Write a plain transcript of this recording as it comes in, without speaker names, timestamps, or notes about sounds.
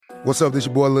What's up, this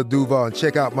your boy Lil Duval, and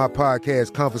check out my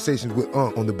podcast, Conversations with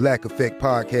Unc, on the Black Effect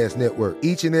Podcast Network.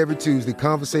 Each and every Tuesday,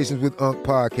 Conversations with Unc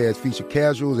podcast feature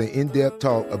casuals and in-depth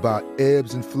talk about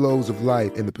ebbs and flows of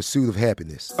life and the pursuit of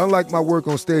happiness. Unlike my work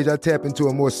on stage, I tap into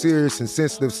a more serious and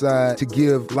sensitive side to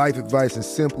give life advice and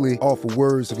simply offer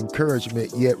words of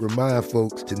encouragement, yet remind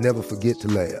folks to never forget to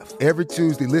laugh. Every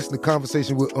Tuesday, listen to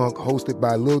Conversations with Unc, hosted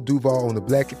by Lil Duval on the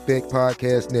Black Effect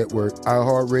Podcast Network,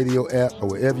 iHeartRadio app, or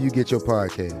wherever you get your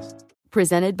podcasts.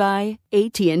 Presented by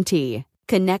AT&T.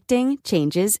 Connecting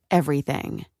changes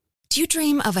everything. Do you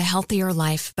dream of a healthier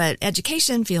life, but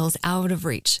education feels out of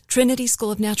reach? Trinity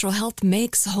School of Natural Health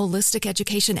makes holistic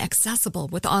education accessible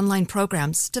with online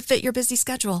programs to fit your busy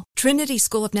schedule. Trinity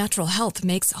School of Natural Health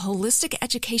makes holistic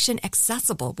education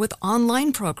accessible with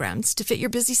online programs to fit your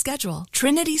busy schedule.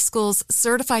 Trinity School's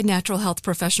Certified Natural Health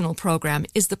Professional Program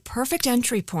is the perfect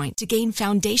entry point to gain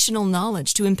foundational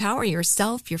knowledge to empower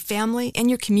yourself, your family, and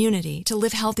your community to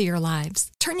live healthier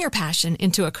lives. Turn your passion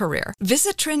into a career.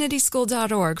 Visit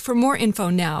trinityschool.org for more info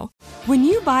now. When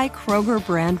you buy Kroger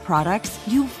brand products,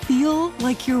 you feel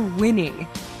like you're winning.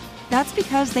 That's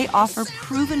because they offer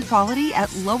proven quality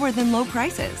at lower than low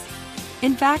prices.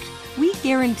 In fact, we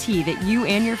guarantee that you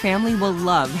and your family will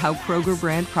love how Kroger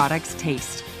brand products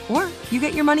taste, or you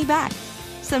get your money back.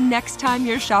 So next time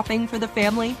you're shopping for the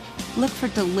family, look for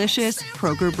delicious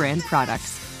Kroger brand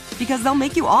products, because they'll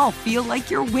make you all feel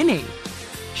like you're winning.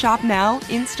 Shop now,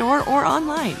 in-store, or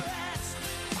online.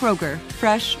 Kroger,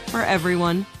 fresh for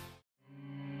everyone.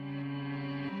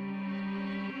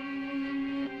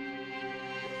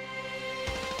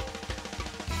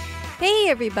 Hey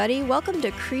everybody, welcome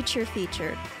to Creature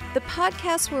Feature, the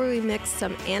podcast where we mix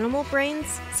some animal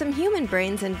brains, some human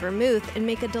brains, and vermouth and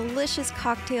make a delicious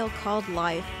cocktail called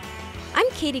life. I'm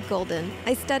Katie Golden.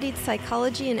 I studied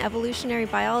psychology and evolutionary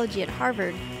biology at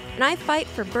Harvard, and I fight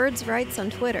for birds' rights on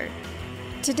Twitter.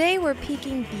 Today we're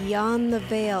peeking beyond the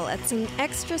veil at some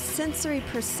extrasensory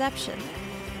perception.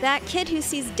 That kid who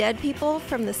sees dead people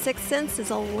from The Sixth Sense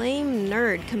is a lame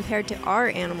nerd compared to our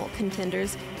animal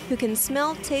contenders who can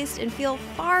smell, taste, and feel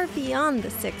far beyond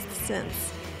the Sixth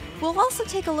Sense. We'll also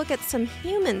take a look at some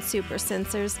human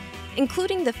supersensors,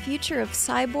 including the future of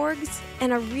cyborgs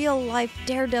and a real-life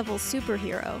daredevil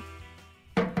superhero.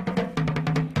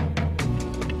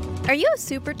 Are you a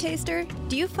super taster?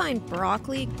 Do you find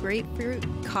broccoli, grapefruit,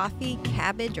 coffee,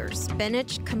 cabbage, or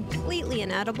spinach completely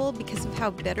inedible because of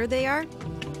how bitter they are?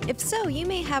 If so, you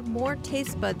may have more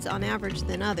taste buds on average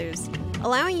than others,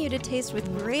 allowing you to taste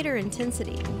with greater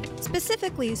intensity.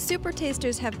 Specifically, super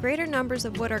tasters have greater numbers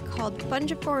of what are called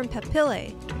fungiform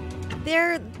papillae.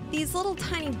 They're these little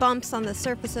tiny bumps on the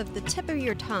surface of the tip of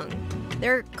your tongue.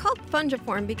 They're called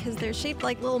fungiform because they're shaped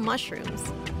like little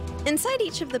mushrooms. Inside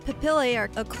each of the papillae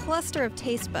are a cluster of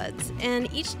taste buds,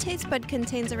 and each taste bud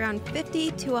contains around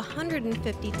 50 to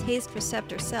 150 taste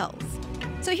receptor cells.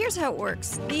 So here's how it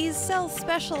works. These cells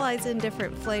specialize in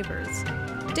different flavors.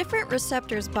 Different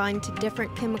receptors bind to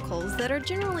different chemicals that are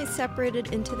generally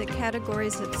separated into the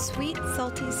categories of sweet,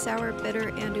 salty, sour, bitter,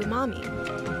 and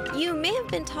umami. You may have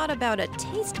been taught about a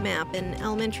taste map in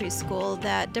elementary school,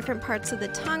 that different parts of the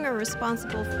tongue are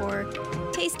responsible for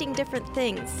tasting different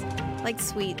things, like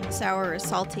sweet, sour, or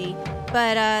salty,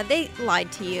 but they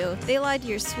lied to you. They lied to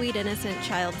your sweet, innocent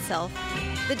child self.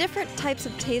 The different types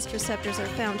of taste receptors are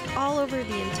found all over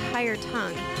the entire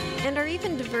tongue and are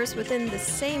even diverse within the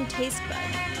same taste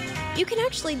bud. You can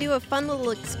actually do a fun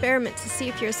little experiment to see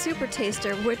if you're a super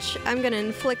taster, which I'm going to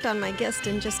inflict on my guest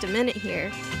in just a minute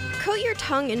here. Coat your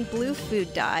tongue in blue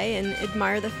food dye and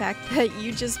admire the fact that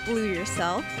you just blew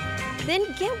yourself. Then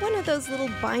get one of those little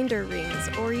binder rings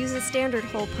or use a standard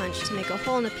hole punch to make a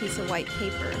hole in a piece of white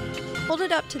paper. Hold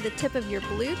it up to the tip of your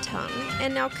blue tongue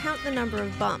and now count the number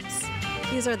of bumps.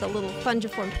 These are the little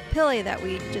fungiform papillae that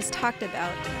we just talked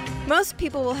about. Most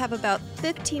people will have about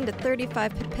 15 to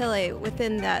 35 papillae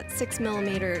within that 6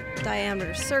 millimeter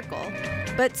diameter circle,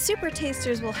 but super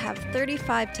tasters will have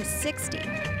 35 to 60.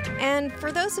 And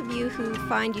for those of you who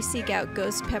find you seek out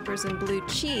ghost peppers and blue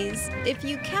cheese, if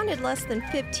you counted less than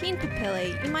 15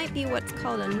 papillae, you might be what's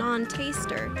called a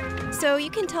non-taster. So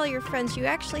you can tell your friends you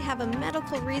actually have a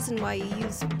medical reason why you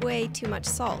use way too much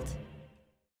salt.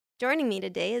 Joining me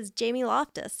today is Jamie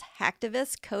Loftus,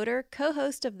 hacktivist, coder,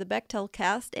 co-host of the Bechtel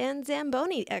Cast, and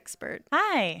Zamboni expert.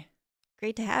 Hi.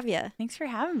 Great to have you. Thanks for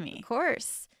having me. Of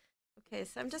course. Okay,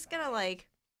 so I'm just gonna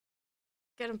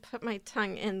put my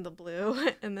tongue in the blue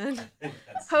and then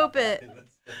hope it.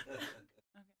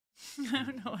 I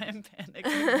don't know why I'm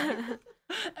panicking.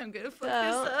 I'm gonna flip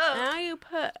this up. Now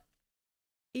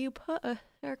you put a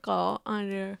circle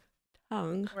on your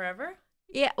tongue. Wherever?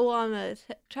 Yeah, well, on the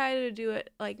try to do it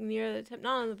like near the tip,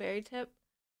 not on the very tip,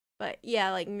 but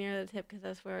yeah, like near the tip because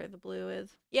that's where the blue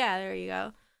is. Yeah, there you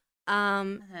go.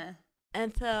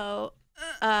 And so,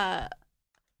 so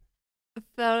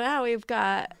now we've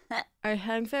got our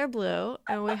tongues are blue,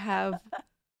 and we have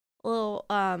a little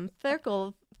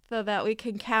circle so that we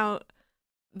can count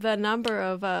the number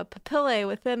of papillae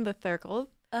within the circles.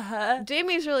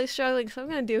 Jamie's really struggling, so I'm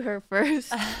gonna do her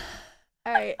first. All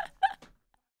right.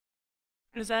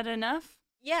 Is that enough?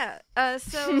 Yeah.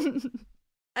 So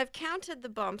I've counted the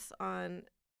bumps on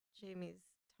Jamie's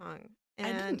tongue.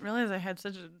 And I didn't realize I had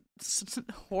such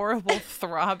a horrible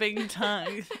throbbing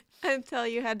tongue. until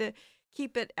you had to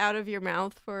keep it out of your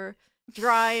mouth for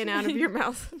dry and out of your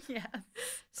mouth. Yeah.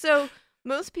 So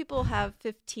most people have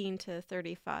 15 to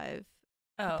 35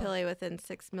 Oh. papillae within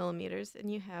 6 millimeters,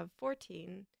 and you have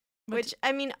 14. What Which,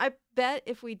 I mean, I bet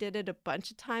if we did it a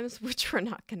bunch of times, which we're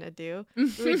not going to do,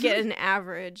 we'd get an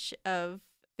average of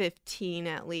 15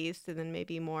 at least, and then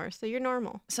maybe more. So you're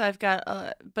normal. So I've got,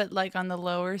 but like on the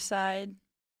lower side.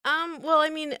 Well, I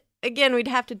mean, again, we'd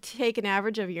have to take an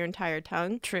average of your entire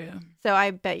tongue. True. So I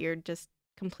bet you're just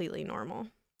completely normal.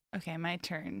 Okay, my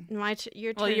turn.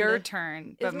 Your turn. Well, your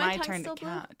turn, but Is my my tongue turn to still blue?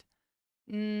 count.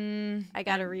 I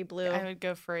gotta re-blue. I would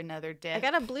go for another dip. I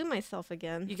gotta blue myself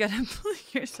again. You gotta blue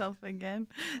yourself again.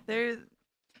 There's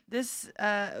this.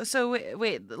 So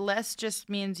wait. Less just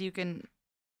means you can.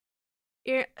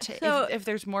 So if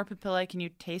there's more papillae, can you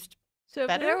taste? if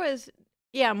better? there was,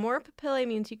 more papillae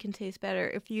means you can taste better.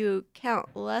 If you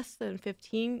count less than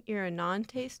 15, you're a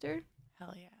non-taster.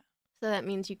 Hell yeah. So that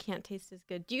means you can't taste as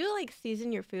good. Do you like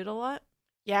season your food a lot?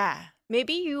 Yeah.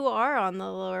 Maybe you are on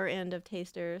the lower end of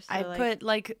tasters. So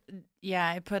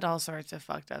I put all sorts of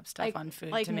fucked up stuff on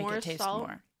food like to make more it taste salt?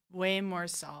 more. Way more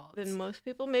salt. Than most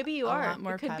people. Maybe you A are. lot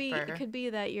more it could be. It pepper. could be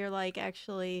that you're like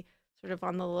actually sort of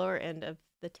on the lower end of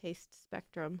the taste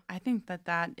spectrum. I think that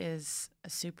is a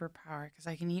superpower because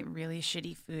I can eat really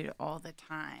shitty food all the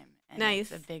time. And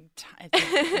Nice. It's a big,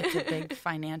 it's a big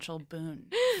financial boon.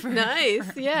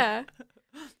 Nice. Yeah.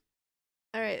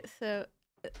 All right. So,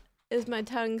 is my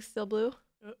tongue still blue?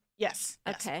 Yes.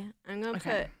 Okay. I'm gonna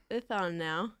Okay. put this on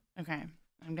now. Okay.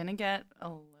 I'm gonna get a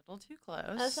little too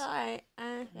close. That's all right.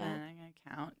 And then I'm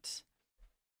gonna count.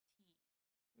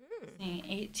 Seeing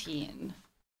 18.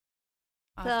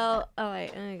 So, oh wait.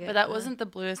 Okay. But that wasn't the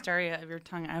bluest area of your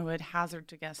tongue. I would hazard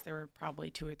to guess there were probably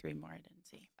 2 or 3 more I didn't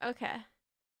see. Okay.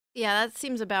 Yeah, that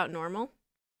seems about normal.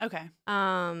 Okay.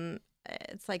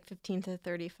 It's like 15 to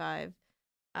 35.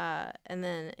 And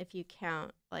then if you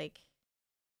count, like,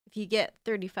 if you get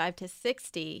 35 to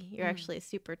 60, you're actually a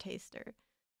super taster.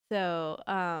 So,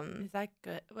 Is that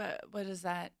good? What is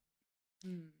that?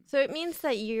 so it means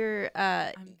that you're,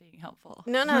 I'm being helpful.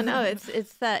 no,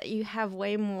 it's that you have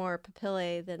way more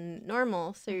papillae than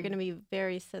normal, so you're going to be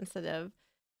very sensitive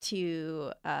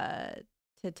to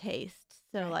taste.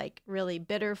 So Right. like really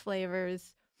bitter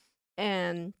flavors,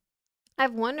 and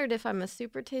I've wondered if I'm a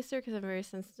super taster because I'm very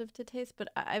sensitive to taste, but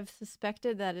I've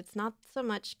suspected that it's not so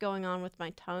much going on with my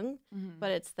tongue,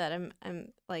 but it's that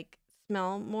I'm like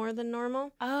smell more than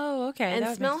normal. Oh, okay. And that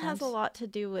would smell make has a sense. lot to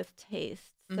do with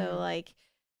taste. So Mhm. like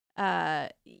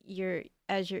as you're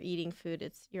eating food,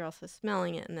 you're also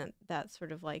smelling it, and that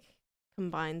sort of like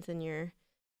combines in your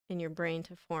brain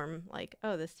to form like,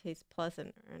 oh, this tastes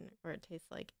pleasant, or it tastes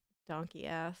like donkey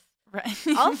ass. Right.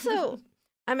 Also,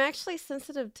 I'm actually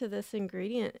sensitive to this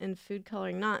ingredient in food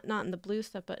coloring, not in the blue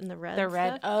stuff, but in the red The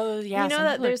red. stuff. Oh, yeah. You know some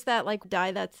that people are- there's that like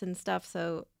dye that's in stuff,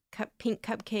 so pink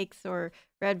cupcakes or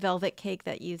red velvet cake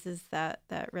that uses that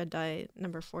red dye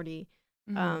number 40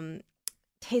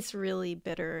 tastes really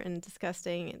bitter and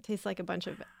disgusting. It tastes like a bunch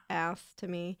of ass to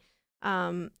me.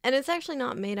 And it's actually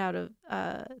not made out of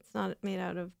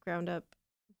ground up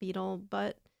beetle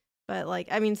butt, but like,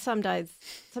 I mean, some dye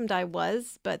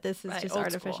was, but this is Right, just old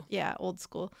artificial. school. Yeah, old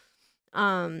school.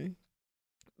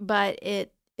 But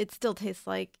it still tastes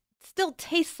like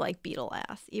beetle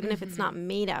ass, even if it's not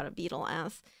made out of beetle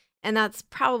ass. And that's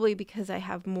probably because I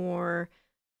have more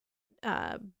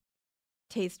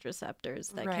taste receptors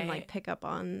that can like Right. pick up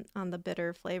on the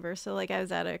bitter flavor. So like I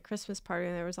was at a Christmas party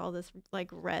and there was all this like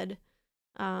red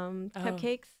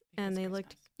cupcakes, and because they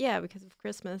looked Christmas. because of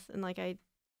Christmas, and like I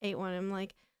ate one and I'm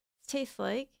like,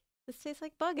 this tastes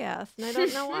like bug ass, and I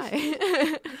don't know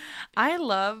why. I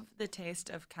love the taste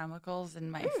of chemicals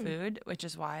in my food, which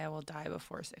is why I will die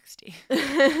before 60.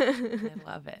 I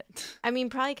love it. I mean,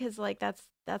 probably because like that's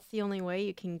the only way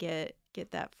you can get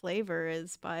that flavor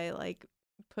is by like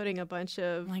putting a bunch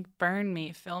of Like, burn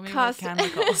me, fill me Cost- with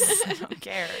chemicals. I don't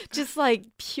care. just like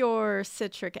pure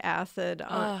citric acid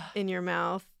Ugh. in your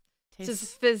mouth.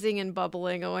 just fizzing and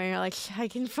bubbling away. Like, I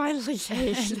can finally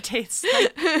taste. It tastes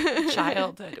like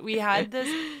childhood. We had this.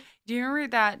 Do you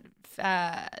remember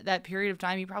that period of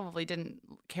time? You probably didn't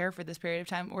care for this period of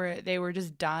time where they were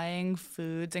just dyeing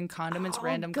foods and condiments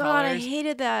random God, colors. I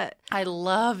hated that. I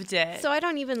loved it. So I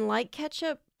don't even like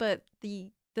ketchup, but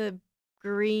the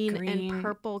green and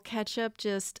purple ketchup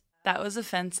just. That was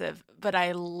offensive, but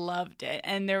I loved it.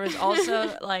 And there was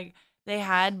also like they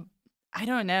had. I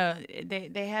don't know.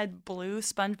 They had blue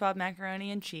SpongeBob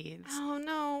macaroni and cheese. Oh,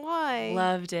 no. Why?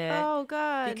 Loved it. Oh,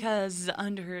 God. Because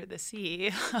under the sea,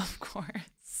 of course.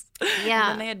 Yeah.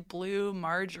 And then they had blue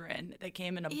margarine that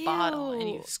came in a Ew. bottle, and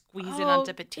you squeeze it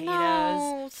onto potatoes.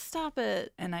 No, stop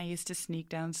it. And I used to sneak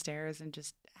downstairs and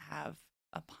just have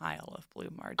a pile of blue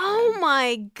margarine. Oh,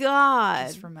 my God.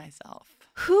 Just for myself.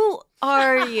 Who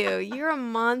are you? You're a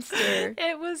monster.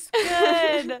 It was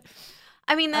good.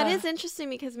 I mean, that is interesting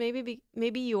because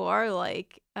maybe you are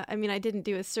like, I mean, I didn't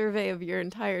do a survey of your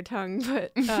entire tongue,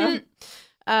 but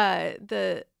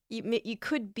you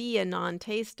could be a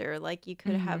non-taster. Like you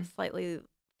could have slightly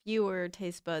fewer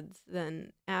taste buds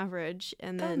than average,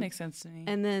 and that then makes sense to me.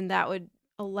 And then that would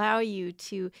allow you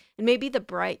to, and maybe the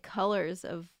bright colors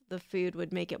of the food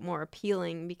would make it more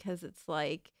appealing because it's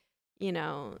like, you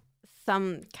know,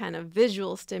 some kind of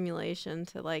visual stimulation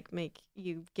to like make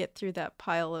you get through that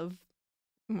pile of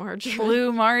margarine.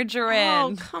 Blue margarine.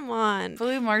 Oh, come on.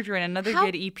 Blue margarine, another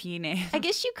good EP name. I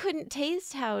guess you couldn't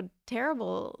taste how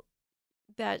terrible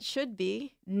that should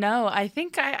be. No, I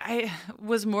think I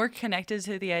was more connected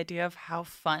to the idea of how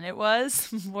fun it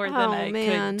was more than I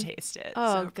could taste it.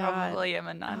 Oh, so God. Probably am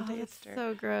a non-taster.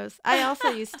 So gross. I also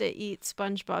used to eat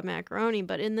SpongeBob macaroni,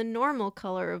 but in the normal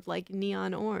color of like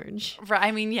neon orange. Right.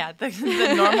 I mean, yeah, the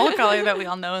normal color that we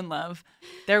all know and love.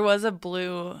 There was a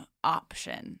blue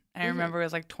option. I remember it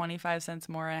was like 25 cents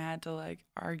more, and I had to like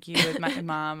argue with my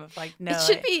mom of like, no.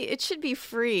 It should be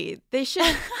free. They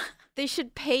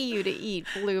should pay you to eat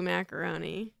blue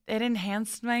macaroni. It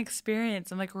enhanced my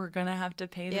experience. I'm like, we're gonna have to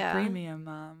pay the premium,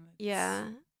 Mom. Yeah.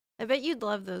 I bet you'd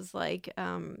love those. Like,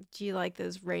 do you like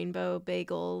those rainbow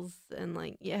bagels? And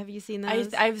like, yeah, have you seen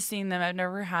those? I've seen them. I've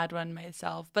never had one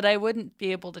myself, but I wouldn't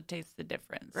be able to taste the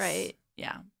difference. Right.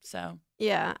 Yeah. So.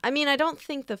 Yeah. I mean, I don't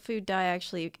think the food dye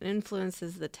actually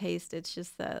influences the taste. It's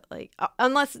just that, like,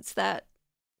 unless it's that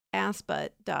ass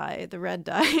butt dye, the red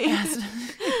dye.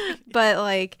 But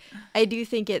like, I do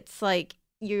think it's like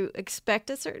you expect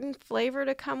a certain flavor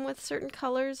to come with certain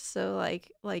colors. So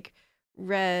like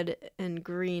red and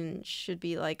green should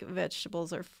be like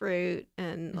vegetables or fruit,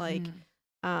 and like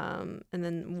and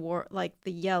then like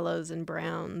the yellows and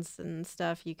browns and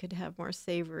stuff, you could have more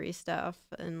savory stuff,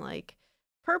 and like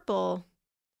purple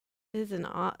is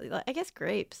I guess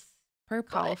grapes,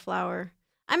 cauliflower.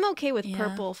 I'm okay with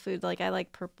purple food. Like I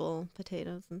like purple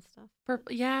potatoes and stuff.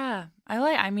 Purple, yeah.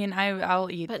 I'll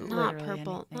eat, but not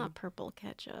purple. Anything. Not purple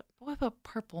ketchup. What about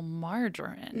purple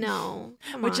margarine? No,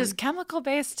 which is chemical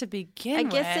based to begin with. I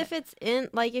guess if it's in,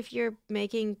 like, if you're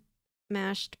making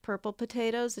mashed purple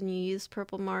potatoes and you use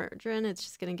purple margarine, it's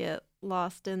just gonna get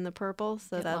lost in the purple.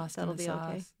 So that'll be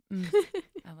okay.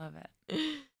 I love it.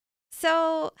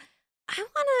 So. I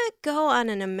want to go on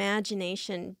an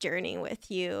imagination journey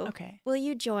with you. Okay. Will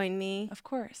you join me? Of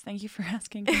course. Thank you for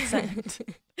asking consent.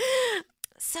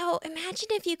 So imagine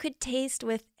if you could taste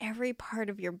with every part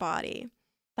of your body.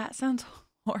 That sounds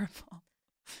horrible.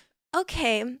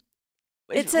 Okay.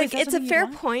 It's a fair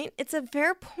point. It's a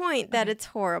fair point that it's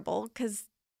horrible because,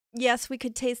 yes, we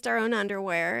could taste our own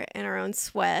underwear and our own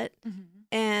sweat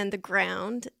and the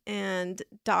ground and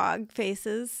dog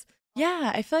faces.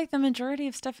 Yeah, I feel like the majority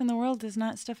of stuff in the world is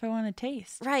not stuff I want to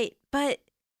taste. Right. But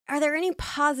are there any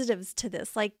positives to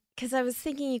this? Like, because I was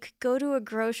thinking you could go to a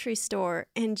grocery store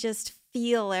and just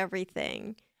feel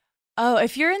everything. Oh,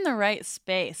 if you're in the right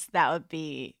space, that would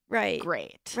be great.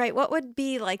 Right. What would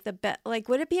be like the best? Like,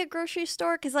 would it be a grocery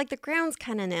store? Because like the ground's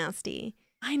kind of nasty.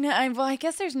 I know. Well, I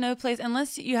guess there's no place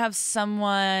unless you have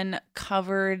someone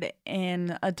covered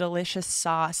in a delicious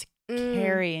sauce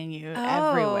carrying you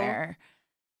everywhere.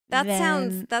 That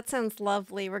sounds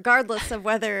lovely, regardless of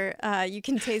whether you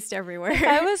can taste everywhere. If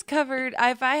I was covered,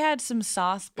 if I had some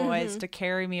sauce boys to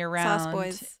carry me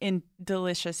around in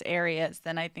delicious areas,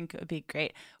 then I think it would be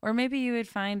great. Or maybe you would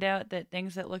find out that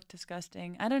things that look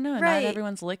disgusting, I don't know, not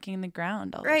everyone's licking the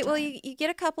ground all the time. Right, well, you get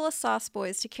a couple of sauce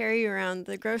boys to carry you around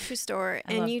the grocery store,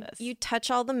 and you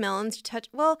touch all the melons. I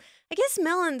guess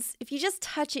melons, if you just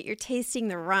touch it, you're tasting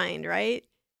the rind, right?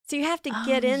 So you have to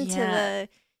get into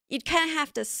you'd kind of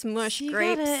have to smush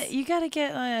grapes. You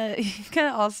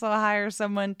gotta also hire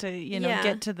someone to,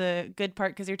 get to the good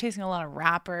part because you're tasting a lot of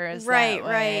wrappers.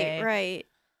 Right.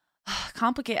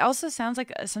 complicated. Also sounds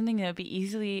like something that would be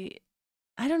easily,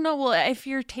 I don't know. Well, if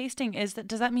you're tasting, does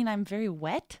that mean I'm very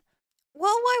wet?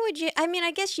 Well, why would you? I mean,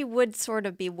 I guess you would sort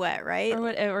of be wet, right?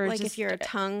 Or like just, if you're a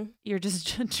tongue. You're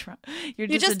just you're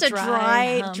just a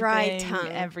dry tongue.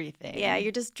 Everything. Yeah,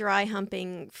 you're just dry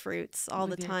humping fruits all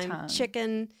with the your time. tongue.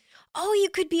 Chicken. Oh, you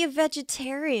could be a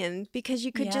vegetarian because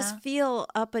you could just feel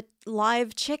up a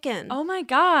live chicken. Oh my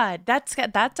God, that's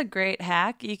a great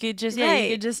hack. You could just you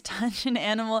could just touch an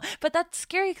animal, but that's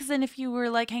scary because then if you were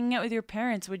like hanging out with your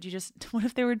parents, what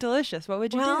if they were delicious? What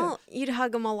would you do? Well, you'd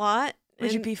hug them a lot.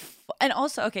 Would you be? And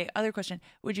also, okay, other question: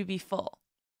 would you be full?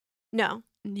 No.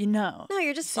 You know. No,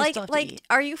 you're just so you like.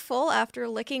 Are you full after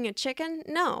licking a chicken?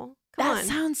 No. Come on.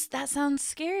 That sounds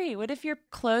scary. What if your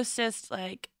closest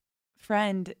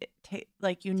friend, tastes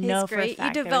for great. a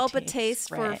fact you develop a taste taste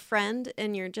for a friend,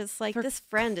 and you're just like, this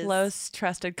friend is close,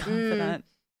 trusted, confident.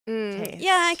 Taste.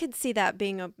 Yeah, I could see that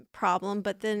being a problem,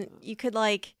 but then you could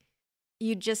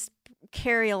you just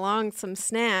carry along some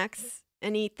snacks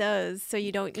and eat those, so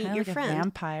you don't eat your friend. A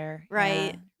vampire,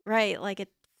 right? Right, like a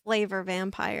flavor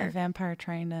vampire. A vampire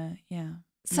trying to,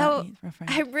 So eat for a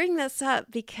friend. I bring this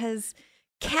up because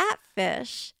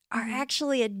catfish are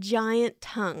actually a giant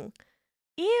tongue.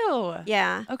 Ew.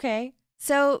 Yeah. Okay.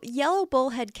 So yellow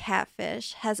bullhead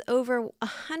catfish has over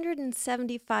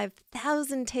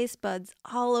 175,000 taste buds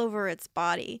all over its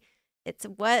body. It's a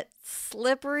wet,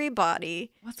 slippery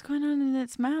body. What's going on in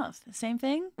its mouth? The same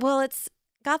thing? Well, it's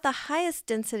got the highest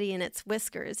density in its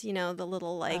whiskers. You know, the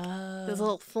little those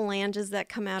little phalanges that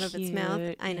come out of its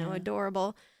mouth. I know,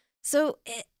 adorable. So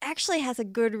it actually has a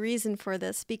good reason for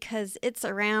this because it's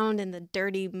around in the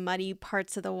dirty, muddy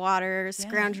parts of the water,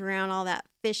 scrounging around all that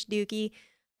fish dookie.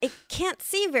 It can't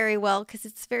see very well because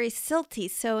it's very silty.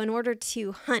 So in order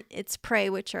to hunt its prey,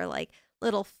 which are like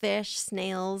little fish,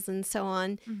 snails, and so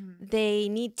on, they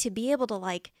need to be able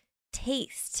to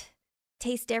taste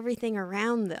everything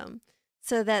around them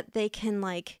so that they can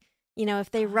if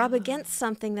they rub against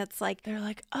something that's they're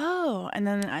like, oh, and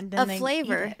then a they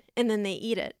flavor, eat it. and then they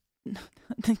eat it.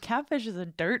 The catfish is a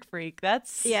dirt freak.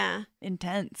 That's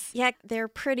intense. Yeah, they're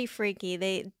pretty freaky.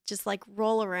 They just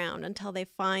roll around until they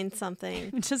find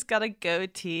something. Just got a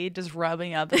goatee, just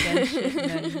rubbing up against it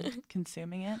and then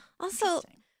consuming it. Also,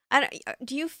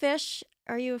 do you fish?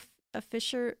 Are you a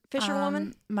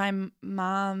fisherwoman? My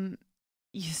mom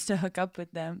used to hook up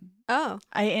with them. Oh,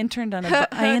 I interned on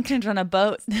a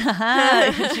boat.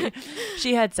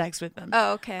 She had sex with them.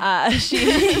 Oh, okay.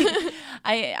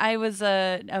 I was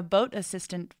a boat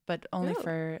assistant, but only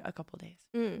for a couple days.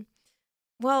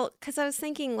 Well, because I was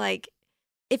thinking,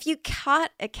 if you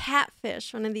caught a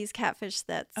catfish, one of these catfish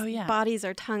that's bodies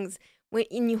or tongues,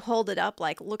 and you hold it up,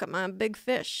 look at my big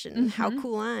fish and how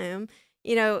cool I am,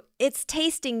 it's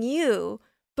tasting you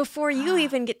before you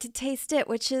even get to taste it,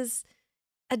 which is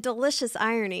a delicious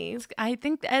irony. I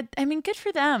think, good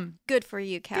for them. Good for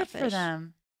you, catfish. Good for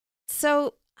them.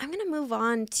 So I'm going to move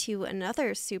on to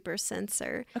another super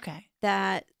sensor. Okay.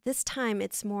 That this time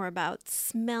it's more about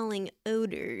smelling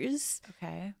odors.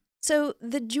 Okay. So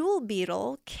the jewel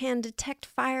beetle can detect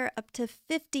fire up to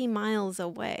 50 miles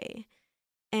away.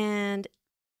 And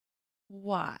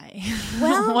why?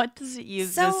 Well, what does it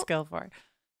use this skill for?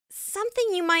 Something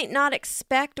you might not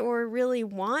expect or really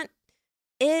want.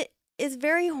 It is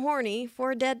very horny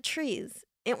for dead trees.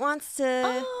 It wants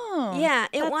to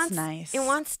nice. It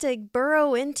wants to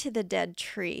burrow into the dead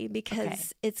tree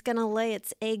because it's going to lay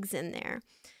its eggs in there.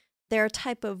 They're a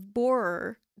type of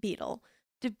borer beetle.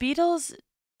 Do beetles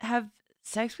have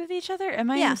sex with each other?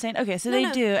 Am I insane? Okay, so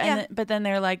they do, but then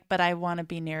they're like, but I want to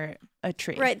be near a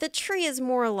tree. Right, the tree is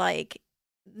more like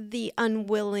the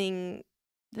unwilling.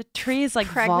 The tree is like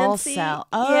pregnancy. Volcel.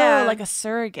 Oh, like a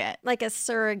surrogate. Like a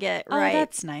surrogate, right. right. Oh,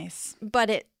 that's nice.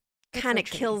 But it kind of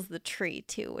kills the tree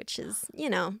too, which is,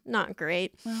 not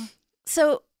great. Well.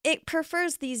 So it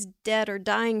prefers these dead or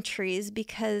dying trees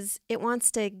because it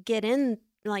wants to get in,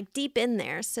 deep in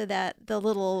there so that the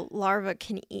little larva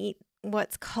can eat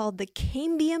what's called the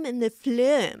cambium and the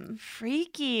phloem.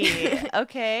 Freaky.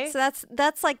 Okay. So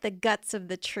that's like the guts of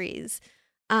the trees.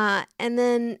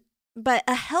 But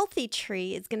a healthy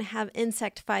tree is going to have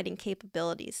insect fighting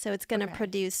capabilities. So it's going to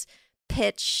produce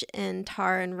pitch and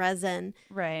tar and resin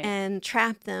and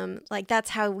trap them.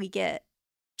 That's how we get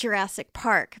Jurassic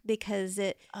Park, because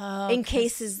it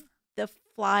encases the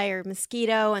fly or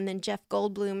mosquito, and then Jeff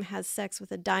Goldblum has sex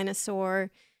with a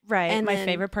dinosaur. Right. And my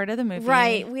favorite part of the movie.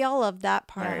 Right. We all love that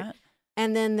part. Yeah.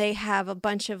 And then they have a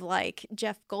bunch of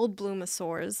Jeff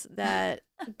Goldblumosaurs that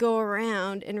go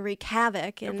around and wreak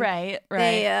havoc. And right.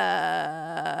 They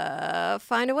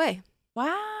find a way.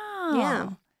 Wow. Yeah.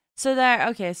 So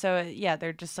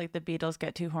they're just like the beetles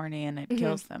get too horny and it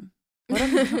kills them. What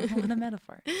a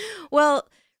metaphor. Well,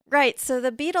 right. So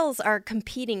the beetles are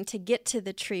competing to get to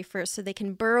the tree first so they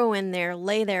can burrow in there,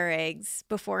 lay their eggs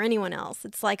before anyone else.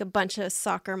 It's like a bunch of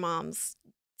soccer moms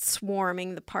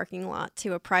swarming the parking lot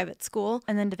to a private school.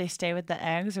 And then do they stay with the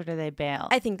eggs or do they bail?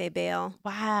 I think they bail.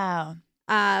 Wow.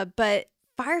 But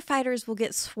firefighters will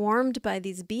get swarmed by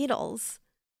these beetles.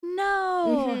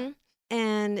 No. Mm-hmm.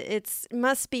 And it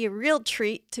must be a real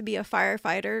treat to be a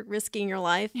firefighter, risking your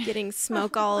life, getting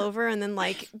smoke all over, and then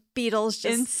like beetles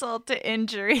just... Insult to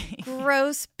injury.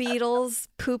 Gross beetles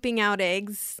pooping out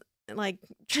eggs, like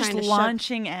just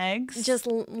launching eggs? Just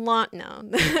no.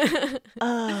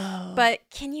 Oh. But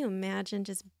can you imagine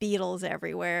just beetles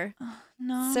everywhere?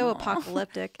 No. So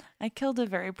apocalyptic. I killed a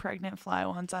very pregnant fly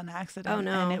once on accident. Oh,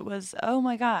 no. And it was, oh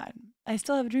my God. I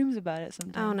still have dreams about it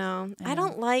sometimes. Oh, no. I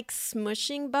don't like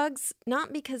smushing bugs,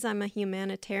 not because I'm a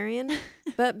humanitarian,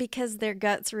 but because their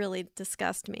guts really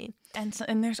disgust me. And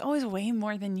there's always way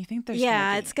more than you think there's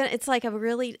it's like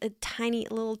a tiny,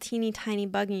 little teeny tiny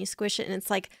bug, and you squish it, and it's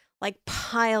like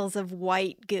piles of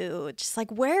white goo. Just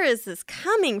like, where is this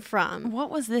coming from?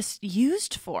 What was this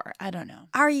used for? I don't know.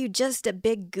 Are you just a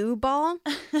big goo ball?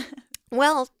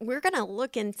 Well, we're going to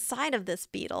look inside of this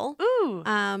beetle. Ooh.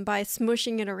 By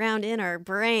smushing it around in our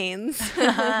brains.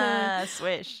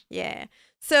 Swish. Yeah.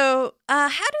 So how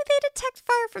do they detect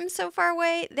fire from so far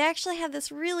away? They actually have this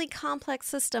really complex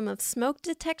system of smoke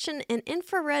detection and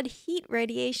infrared heat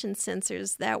radiation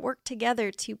sensors that work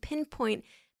together to pinpoint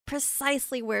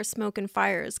precisely where smoke and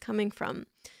fire is coming from.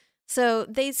 So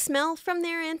they smell from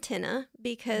their antenna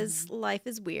because life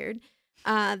is weird.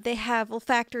 They have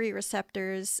olfactory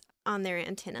receptors on their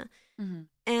antenna.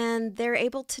 And they're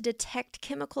able to detect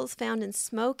chemicals found in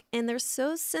smoke, and they're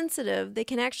so sensitive they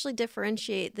can actually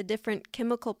differentiate the different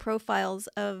chemical profiles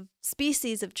of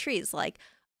species of trees like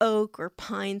oak or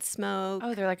pine smoke.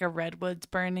 Oh, they're like a redwood's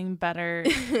burning better.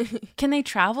 Can they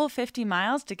travel 50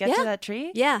 miles to get to that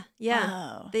tree? Yeah.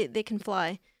 Oh. They can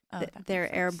fly. Oh,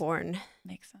 they're airborne.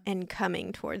 Makes sense. And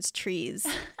coming towards trees.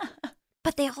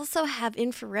 But they also have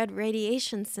infrared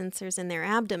radiation sensors in their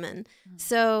abdomen.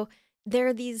 So there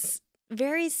are these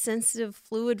very sensitive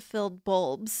fluid-filled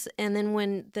bulbs, and then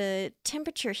when the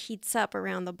temperature heats up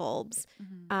around the bulbs,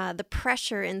 the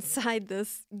pressure inside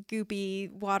this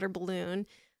goopy water balloon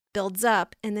builds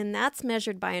up, and then that's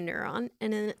measured by a neuron,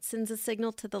 and then it sends a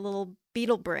signal to the little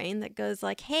beetle brain that goes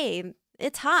like, hey,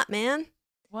 it's hot, man.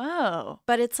 Whoa.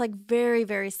 But it's like very,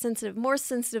 very sensitive, more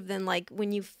sensitive than like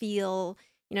when you feel,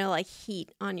 like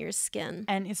heat on your skin.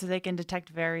 And so they can detect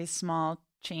very small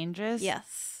changes?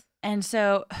 Yes. And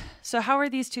so how are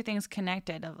these two things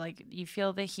connected? Of like you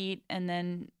feel the heat and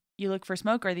then you look for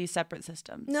smoke, or are these separate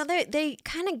systems? No, they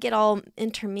kind of get all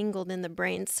intermingled in the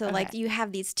brain. So like you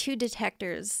have these two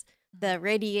detectors, the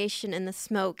radiation and the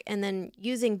smoke, and then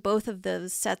using both of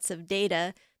those sets of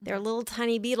data, their little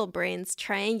tiny beetle brains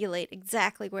triangulate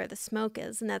exactly where the smoke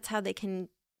is, and that's how they can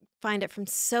find it from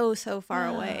so far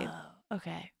away.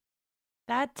 Okay.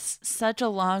 That's such a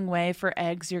long way for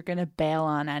eggs you're going to bail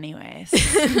on anyways.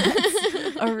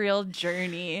 A real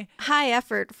journey. High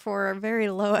effort for very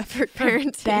low effort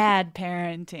parenting. Bad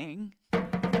parenting.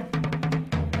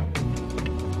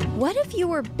 What if you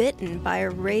were bitten by a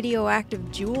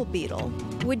radioactive jewel beetle?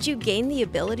 Would you gain the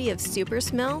ability of super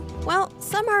smell? Well,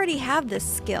 some already have this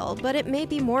skill, but it may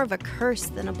be more of a curse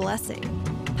than a blessing.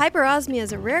 Hyperosmia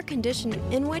is a rare condition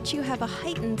in which you have a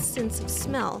heightened sense of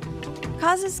smell.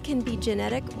 Causes can be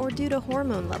genetic or due to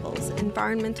hormone levels,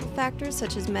 environmental factors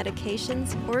such as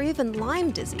medications, or even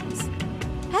Lyme disease.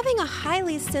 Having a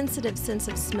highly sensitive sense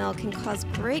of smell can cause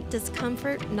great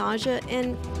discomfort, nausea,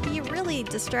 and be really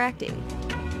distracting.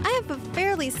 I have a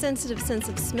fairly sensitive sense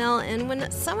of smell, and when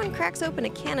someone cracks open a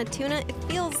can of tuna, it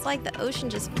feels like the ocean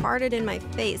just farted in my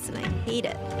face, and I hate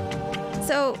it.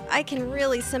 So I can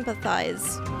really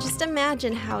sympathize. Just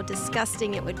imagine how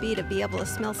disgusting it would be to be able to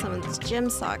smell someone's gym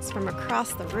socks from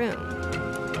across the room.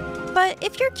 But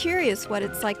if you're curious what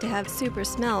it's like to have super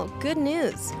smell, good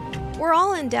news. We're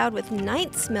all endowed with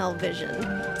night smell vision.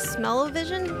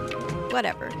 Smell-o-vision?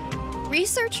 Whatever.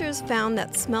 Researchers found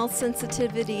that smell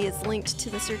sensitivity is linked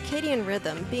to the circadian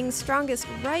rhythm being strongest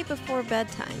right before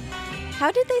bedtime.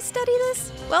 How did they study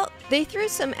this? Well, they threw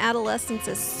some adolescents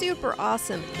a super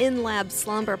awesome in-lab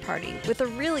slumber party with a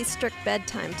really strict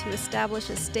bedtime to establish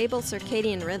a stable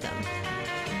circadian rhythm.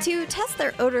 To test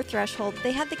their odor threshold,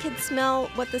 they had the kids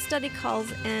smell what the study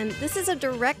calls, and this is a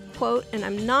direct quote, and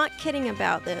I'm not kidding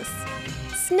about this,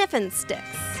 sniffin'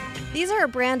 sticks. These are a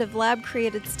brand of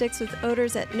lab-created sticks with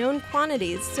odors at known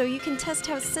quantities, so you can test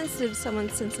how sensitive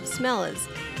someone's sense of smell is.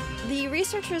 The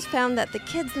researchers found that the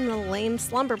kids in the lame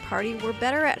slumber party were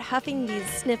better at huffing these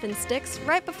sniffing sticks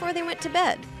right before they went to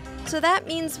bed. So that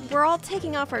means we're all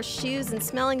taking off our shoes and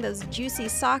smelling those juicy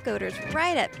sock odors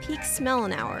right at peak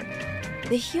smelling hour.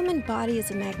 The human body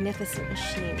is a magnificent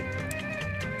machine.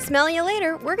 Smell you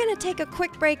later. We're going to take a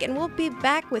quick break and we'll be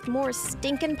back with more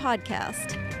Stinkin'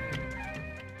 Podcast.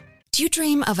 Do you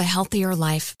dream of a healthier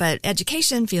life, but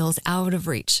education feels out of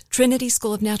reach? Trinity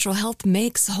School of Natural Health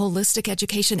makes holistic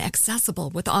education accessible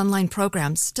with online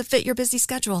programs to fit your busy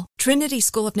schedule. Trinity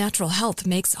School of Natural Health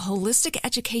makes holistic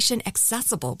education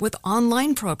accessible with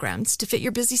online programs to fit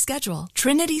your busy schedule.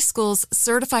 Trinity School's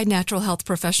Certified Natural Health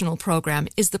Professional Program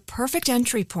is the perfect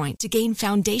entry point to gain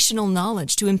foundational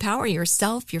knowledge to empower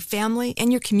yourself, your family,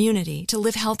 and your community to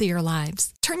live healthier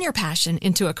lives. Turn your passion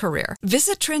into a career.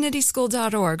 Visit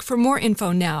trinityschool.org for more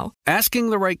info now.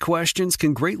 Asking the right questions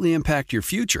can greatly impact your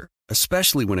future,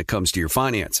 especially when it comes to your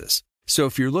finances. So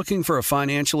if you're looking for a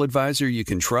financial advisor you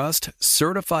can trust,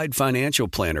 certified financial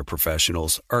planner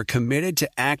professionals are committed to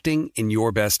acting in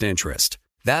your best interest.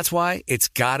 That's why it's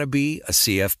got to be a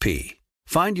CFP.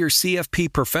 Find your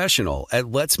CFP professional at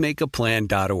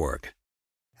letsmakeaplan.org.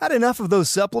 Had enough of those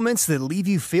supplements that leave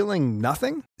you feeling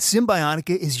nothing?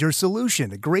 Symbiotica is your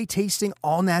solution to great-tasting,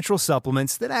 all-natural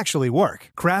supplements that actually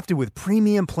work. Crafted with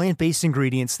premium plant-based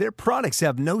ingredients, their products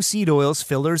have no seed oils,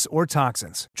 fillers, or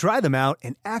toxins. Try them out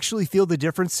and actually feel the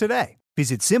difference today.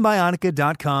 Visit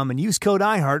Symbiotica.com and use code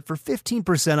IHEART for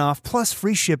 15% off plus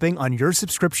free shipping on your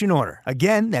subscription order.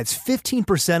 Again, that's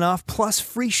 15% off plus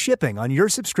free shipping on your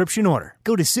subscription order.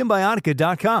 Go to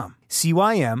Symbiotica.com,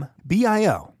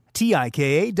 CYMBIOTIKA.com.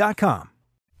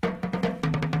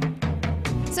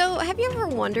 So, have you ever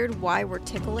wondered why we're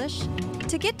ticklish?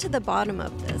 To get to the bottom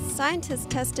of this, scientists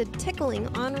tested tickling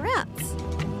on rats.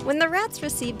 When the rats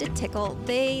received a tickle,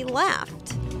 they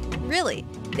laughed. Really,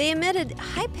 they emitted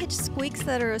high-pitched squeaks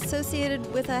that are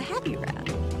associated with a happy rat.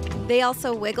 They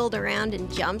also wiggled around and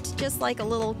jumped, just like a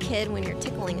little kid when you're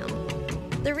tickling them.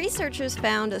 The researchers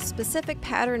found a specific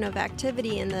pattern of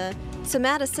activity in the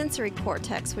somatosensory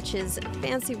cortex, which is a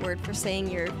fancy word for saying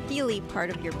your feely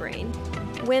part of your brain,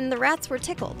 when the rats were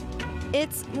tickled.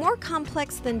 It's more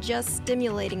complex than just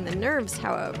stimulating the nerves,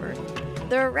 however.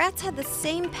 The rats had the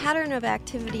same pattern of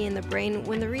activity in the brain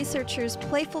when the researchers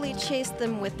playfully chased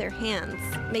them with their hands,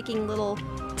 making little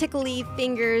tickly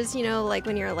fingers, like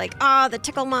when you're like, the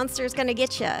tickle monster's gonna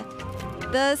get you.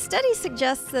 The study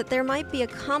suggests that there might be a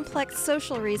complex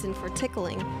social reason for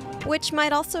tickling, which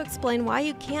might also explain why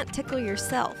you can't tickle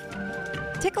yourself.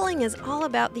 Tickling is all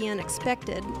about the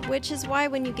unexpected, which is why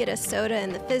when you get a soda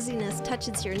and the fizziness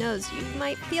touches your nose, you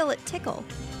might feel it tickle.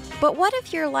 But what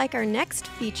if you're like our next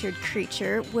featured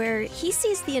creature, where he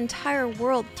sees the entire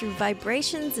world through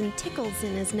vibrations and tickles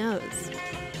in his nose?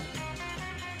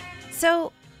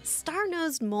 So,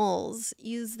 star-nosed moles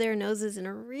use their noses in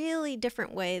a really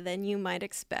different way than you might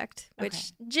expect,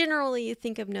 which generally you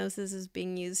think of noses as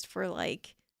being used for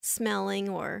like smelling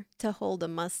or to hold a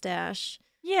mustache.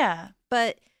 Yeah.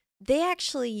 But they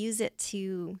actually use it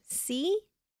to see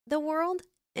the world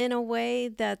in a way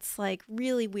that's like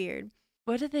really weird.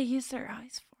 What do they use their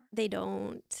eyes for? They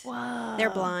don't. Whoa. They're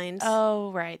blind.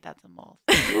 Oh, right. That's a mole.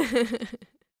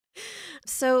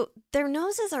 So their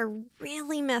noses are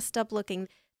really messed up looking.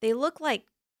 They look like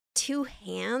two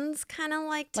hands kind of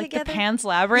like together. Like the Pan's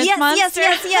Labyrinth monster?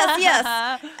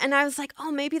 Yes. And I was like,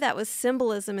 maybe that was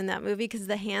symbolism in that movie because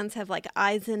the hands have like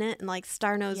eyes in it and like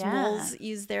star-nosed moles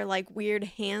use their like weird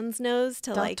hands nose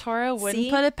to Del Toro wouldn't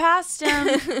put it past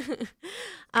him.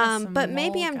 But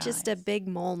maybe I'm just a big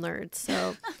mole nerd.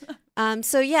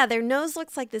 So yeah, their nose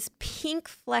looks like this pink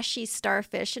fleshy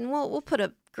starfish, and we'll put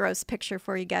a gross picture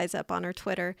for you guys up on our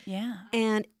Twitter. Yeah.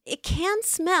 And it can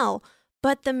smell.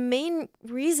 But the main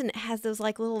reason it has those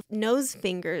like little nose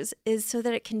fingers is so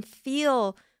that it can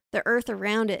feel the earth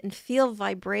around it and feel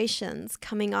vibrations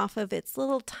coming off of its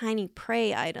little tiny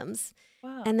prey items.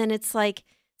 Wow. And then it's like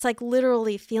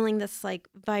literally feeling this like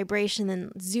vibration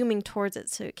and zooming towards it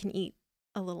so it can eat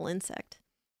a little insect.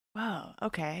 Wow.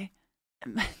 Okay.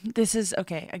 This is,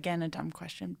 again, a dumb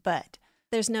question, but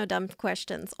there's no dumb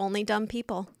questions, only dumb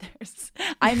people.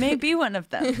 I may be one of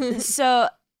them. So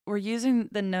we're using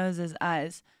the nose as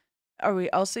eyes. Are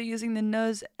we also using the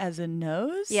nose as a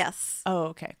nose? Yes. Oh,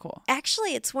 okay, cool.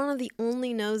 Actually, it's one of the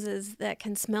only noses that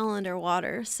can smell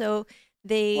underwater. So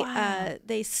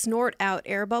they snort out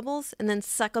air bubbles and then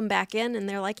suck them back in, and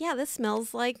they're like, yeah, this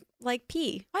smells like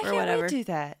pee Why or whatever. Why can't we do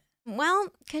that? Well,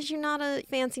 because you're not a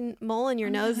fancy mole and your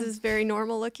nose is very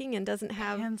normal looking and doesn't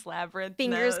have Pan's Labyrinth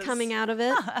fingers nose. coming out of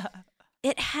it.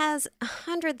 It has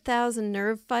 100,000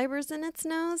 nerve fibers in its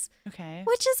nose, okay,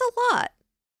 which is a lot.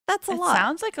 That's a lot.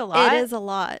 Sounds like a lot. It is a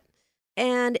lot.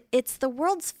 And it's the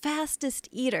world's fastest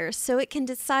eater, so it can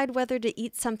decide whether to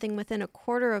eat something within a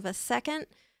quarter of a second.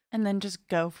 And then just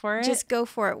go for it? Just go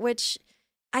for it, which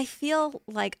I feel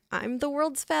like I'm the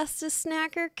world's fastest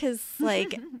snacker because,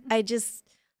 like,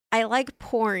 I like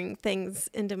pouring things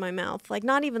into my mouth. Like,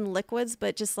 not even liquids,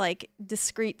 but just, like,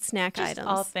 discrete snack items.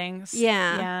 All things.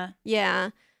 Yeah.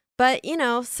 But, you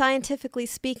know, scientifically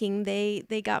speaking,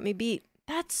 they got me beat.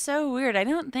 That's so weird. I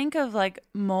don't think of like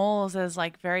moles as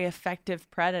like very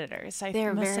effective predators.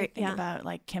 They're think about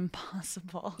like Kim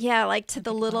Possible. Yeah, like to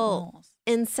the little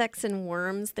insects and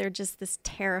worms, they're just this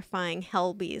terrifying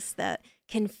hell beast that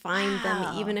can find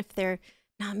them even if they're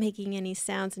not making any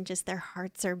sounds and just their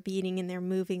hearts are beating and they're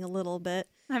moving a little bit.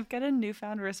 I've got a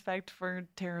newfound respect for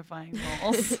terrifying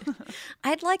moles.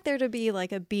 I'd like there to be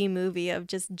like a B movie of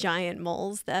just giant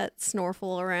moles that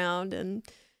snorkel around and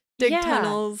dig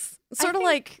tunnels. Sort of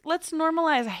like, let's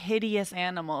normalize hideous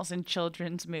animals in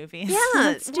children's movies. Yeah,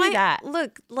 let's do that.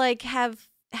 Look, like have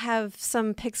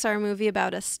some Pixar movie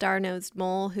about a star-nosed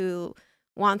mole who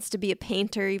wants to be a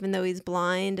painter even though he's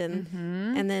blind,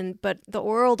 and then but the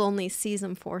world only sees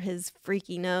him for his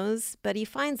freaky nose, but he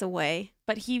finds a way.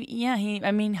 But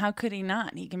I mean, how could he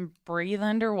not? He can breathe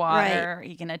underwater. Right.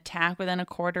 He can attack within a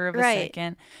quarter of a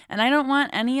second. And I don't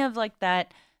want any of like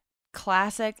that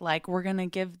classic, like, we're gonna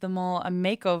give the mole a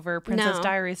makeover, Princess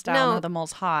Diaries style. No, the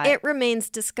mole's hot. It remains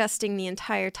disgusting the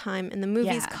entire time, and the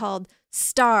movie's called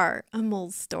Star, A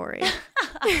Mole's Story.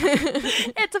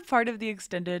 It's a part of the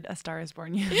extended A Star Is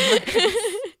Born universe.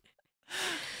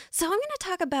 So I'm going to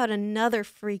talk about another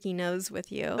freaky nose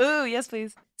with you. Ooh, yes,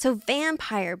 please. So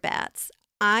vampire bats.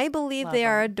 I believe they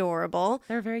are adorable.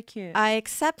 They're very cute. I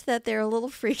accept that they're a little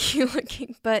freaky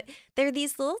looking, but they're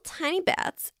these little tiny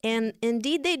bats, and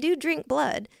indeed they do drink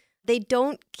blood. They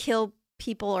don't kill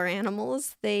people or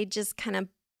animals. They just kind of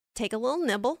take a little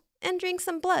nibble and drink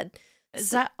some blood.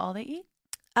 Is that all they eat?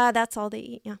 That's all they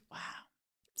eat, yeah. Wow.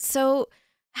 So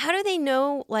how do they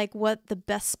know like what the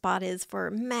best spot is for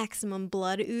maximum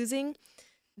blood oozing?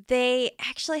 They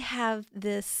actually have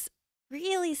this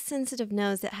really sensitive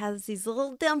nose that has these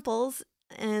little dimples,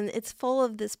 and it's full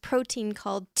of this protein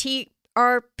called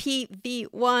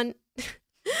TRPV1.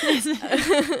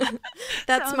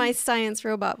 That's my science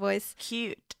robot voice.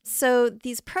 Cute. So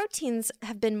these proteins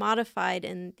have been modified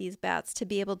in these bats to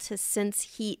be able to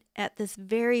sense heat at this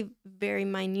very, very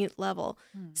minute level.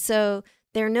 So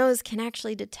their nose can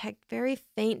actually detect very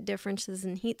faint differences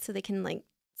in heat, so they can like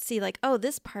see like, oh,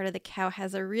 this part of the cow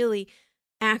has a really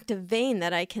active vein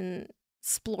that I can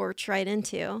splorch right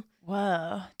into.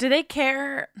 Whoa. Do they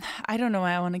care? I don't know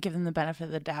why I want to give them the benefit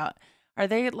of the doubt. Are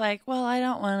they like, well, I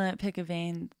don't want to pick a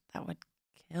vein that would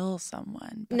kill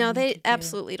someone? No, they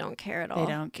absolutely don't care at all.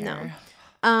 They don't care.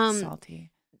 No. Salty.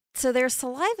 So their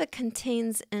saliva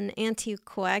contains an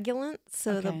anticoagulant,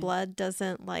 so the blood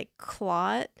doesn't like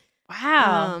clot.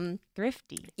 Wow.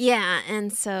 Thrifty. Yeah,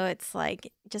 and so it's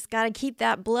like, just got to keep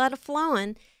that blood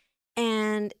flowing.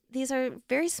 And these are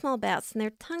very small bats, and their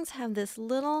tongues have this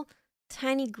little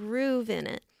tiny groove in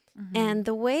it. And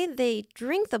the way they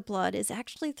drink the blood is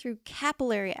actually through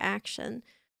capillary action.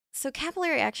 So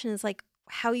capillary action is like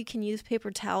how you can use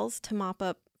paper towels to mop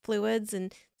up fluids,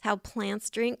 and how plants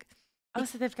drink. Oh,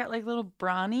 so they've got like little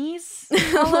brawnies?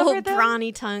 Little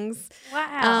brawny tongues.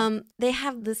 Wow. They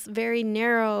have this very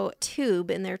narrow tube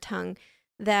in their tongue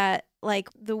that, like,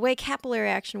 the way capillary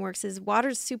action works is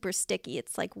water's super sticky.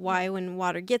 It's like why when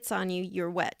water gets on you,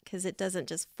 you're wet, because it doesn't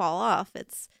just fall off.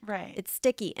 It's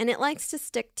sticky, and it likes to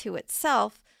stick to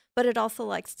itself, but it also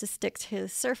likes to stick to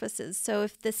surfaces. So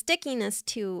if the stickiness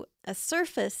to a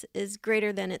surface is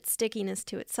greater than its stickiness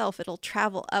to itself, it'll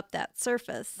travel up that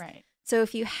surface. Right. So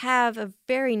if you have a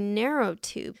very narrow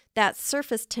tube, that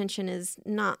surface tension is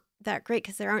not that great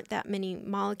because there aren't that many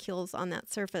molecules on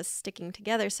that surface sticking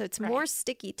together. So it's more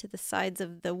sticky to the sides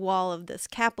of the wall of this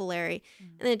capillary.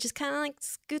 And it just kind of like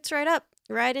scoots right up,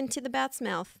 right into the bat's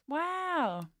mouth.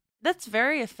 Wow. That's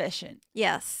very efficient.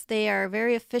 Yes, they are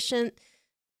very efficient,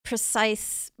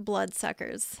 precise blood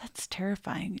suckers. That's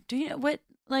terrifying. Do you know what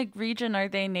like region are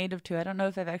they native to? I don't know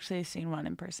if I've actually seen one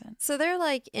in person. So they're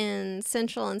like in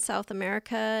Central and South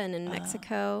America and in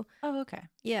Mexico. Oh, okay.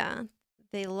 Yeah.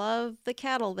 They love the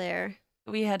cattle there.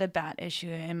 We had a bat issue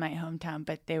in my hometown,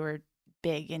 but they were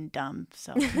big and dumb.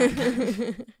 So,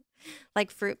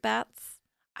 like fruit bats?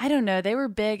 I don't know. They were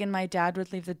big, and my dad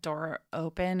would leave the door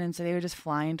open, and so they would just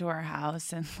fly into our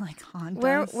house and like haunt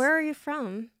us. Where are you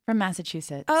from? From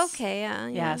Massachusetts. Oh, okay, yeah.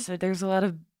 Yeah, so there's a lot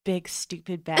of big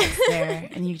stupid bags there,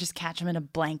 and you just catch them in a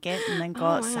blanket and then go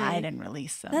outside and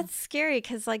release them. That's scary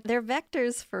because like they're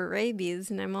vectors for rabies,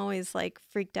 and I'm always like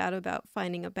freaked out about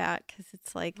finding a bat because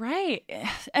it's like right.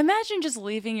 Imagine just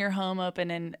leaving your home open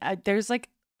and there's like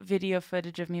video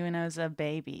footage of me when I was a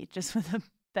baby, just with a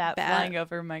bat flying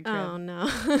over my crib. Oh no,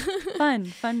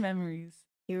 fun memories.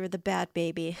 You were the bat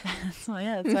baby. That's why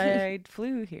I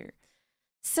flew here.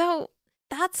 So.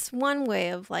 That's one way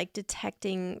of like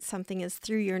detecting something is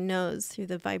through your nose, through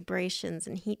the vibrations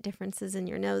and heat differences in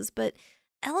your nose. But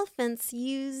elephants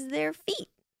use their feet.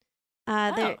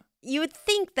 You would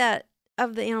think that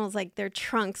of the animals, like their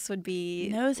trunks would be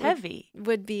nose heavy.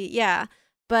 Would be, yeah.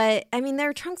 But I mean,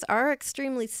 their trunks are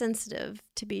extremely sensitive,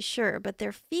 to be sure. But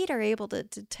their feet are able to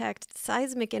detect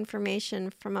seismic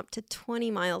information from up to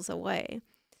 20 miles away.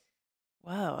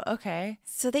 Whoa, okay.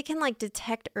 So they can like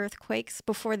detect earthquakes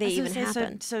before they even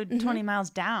happen. So 20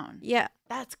 miles down. Yeah.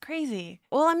 That's crazy.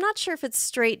 Well, I'm not sure if it's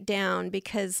straight down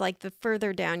because like the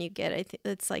further down you get, I think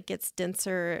it's like it's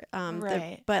denser.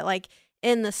 Right. But like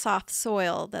in the soft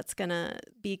soil, that's going to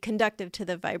be conductive to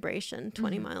the vibration,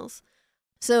 20 miles.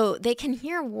 So they can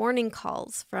hear warning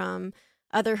calls from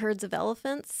other herds of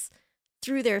elephants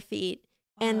through their feet.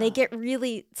 And they get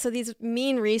so these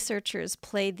mean researchers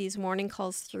played these warning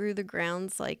calls through the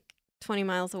grounds like 20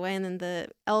 miles away. And then the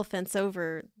elephants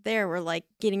over there were like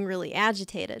getting really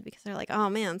agitated because they're like, oh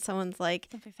man, someone's like,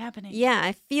 something's happening. Yeah,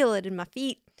 I feel it in my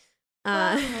feet.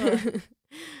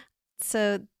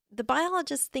 So the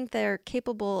biologists think they're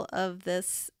capable of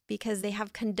this because they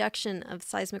have conduction of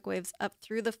seismic waves up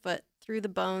through the foot, through the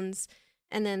bones,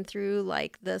 and then through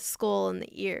like the skull and the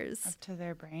ears. Up to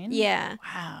their brain? Yeah.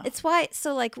 Wow. It's why,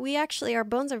 so like our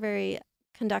bones are very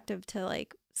conductive to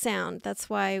like sound. That's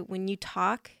why when you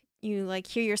talk, you like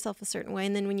hear yourself a certain way.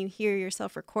 And then when you hear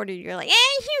yourself recorded, you're like,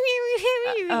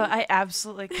 I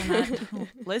absolutely cannot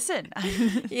listen.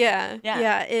 Yeah.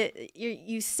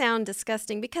 You sound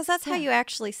disgusting because that's how you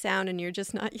actually sound and you're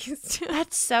just not used to it.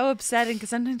 That's so upsetting because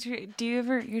sometimes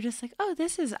you're just like, oh,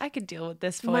 I could deal with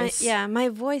this voice. My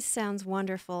voice sounds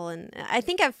wonderful. And I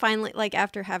think I've finally, like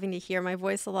after having to hear my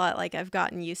voice a lot, like I've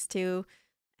gotten used to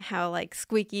how like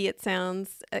squeaky it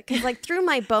sounds because like through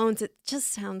my bones it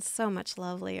just sounds so much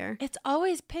lovelier. It's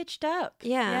always pitched up.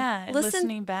 Yeah.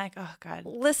 Listening back, oh god,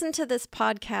 listen to this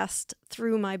podcast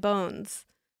through my bones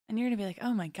and you're gonna be like,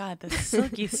 oh my god, the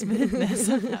silky smoothness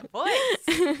of that voice.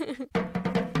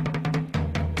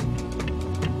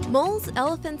 Moles,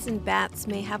 elephants, and bats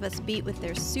may have us beat with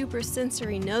their super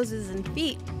sensory noses and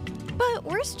feet, but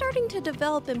we're starting to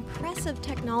develop impressive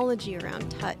technology around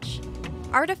touch.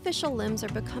 Artificial limbs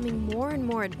are becoming more and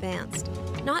more advanced,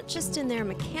 not just in their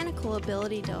mechanical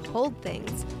ability to hold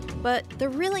things, but the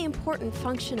really important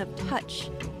function of touch.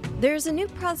 There's a new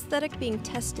prosthetic being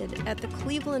tested at the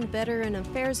Cleveland Veteran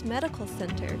Affairs Medical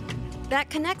Center that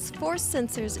connects force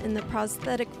sensors in the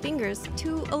prosthetic fingers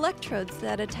to electrodes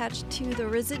that attach to the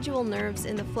residual nerves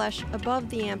in the flesh above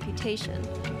the amputation.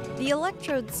 The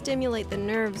electrodes stimulate the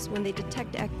nerves when they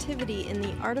detect activity in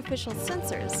the artificial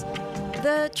sensors.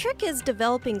 The trick is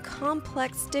developing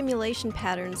complex stimulation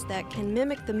patterns that can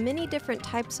mimic the many different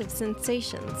types of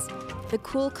sensations. The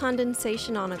cool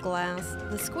condensation on a glass,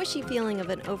 the squishy feeling of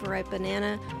an overripe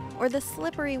banana, or the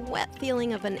slippery, wet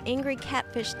feeling of an angry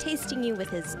catfish tasting you with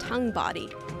his tongue body.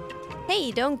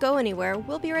 Hey, don't go anywhere.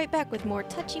 We'll be right back with more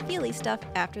touchy-feely stuff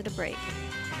after the break.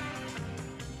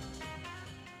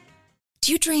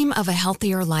 Do you dream of a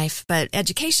healthier life, but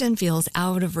education feels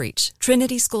out of reach?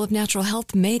 Trinity School of Natural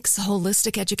Health makes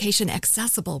holistic education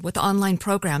accessible with online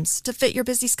programs to fit your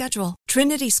busy schedule.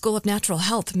 Trinity School of Natural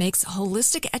Health makes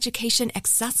holistic education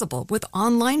accessible with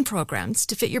online programs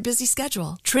to fit your busy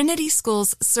schedule. Trinity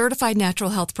School's Certified Natural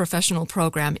Health Professional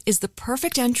Program is the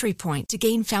perfect entry point to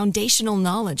gain foundational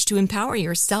knowledge to empower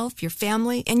yourself, your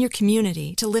family, and your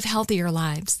community to live healthier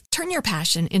lives. Turn your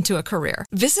passion into a career.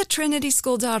 Visit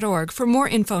trinityschool.org for more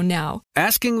info now.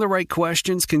 Asking the right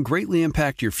questions can greatly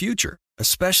impact your future,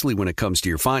 especially when it comes to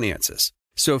your finances.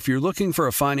 So if you're looking for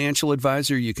a financial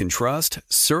advisor you can trust,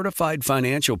 certified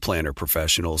financial planner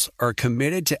professionals are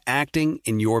committed to acting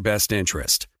in your best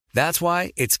interest. That's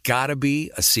why it's got to be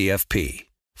a CFP.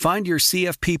 Find your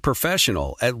CFP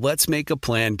professional at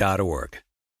letsmakeaplan.org.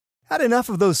 Had enough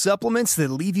of those supplements that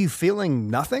leave you feeling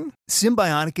nothing?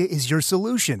 Symbiotica is your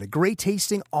solution to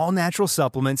great-tasting, all-natural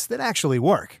supplements that actually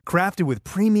work. Crafted with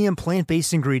premium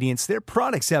plant-based ingredients, their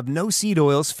products have no seed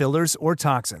oils, fillers, or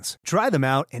toxins. Try them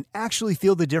out and actually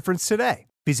feel the difference today.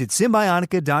 Visit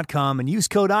Symbiotica.com and use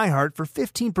code IHEART for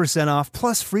 15% off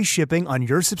plus free shipping on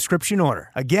your subscription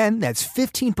order. Again, that's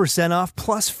 15% off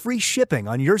plus free shipping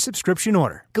on your subscription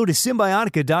order. Go to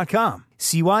Symbiotica.com.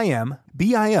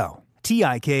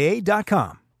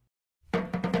 CYMBIOTIKA.com.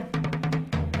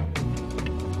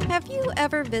 Have you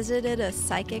ever visited a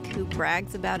psychic who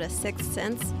brags about a sixth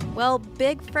sense? Well,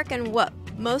 big frickin' whoop.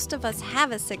 Most of us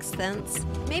have a sixth sense,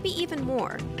 maybe even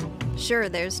more. Sure,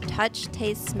 there's touch,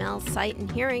 taste, smell, sight,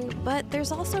 and hearing, but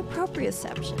there's also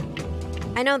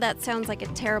proprioception. I know that sounds like a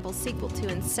terrible sequel to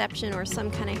Inception or some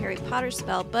kind of Harry Potter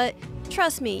spell, but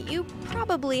trust me, you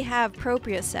probably have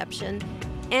proprioception,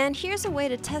 and here's a way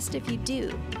to test if you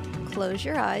do. Close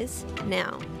your eyes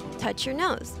now. Touch your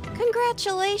nose.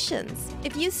 Congratulations!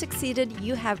 If you succeeded,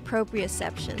 you have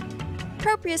proprioception.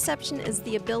 Proprioception is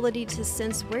the ability to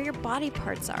sense where your body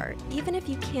parts are, even if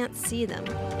you can't see them.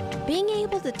 Being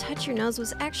able to touch your nose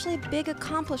was actually a big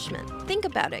accomplishment. Think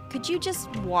about it. Could you just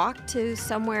walk to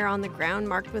somewhere on the ground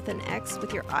marked with an X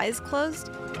with your eyes closed?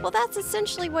 Well, that's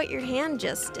essentially what your hand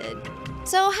just did.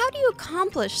 So how do you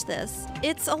accomplish this?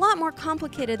 It's a lot more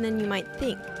complicated than you might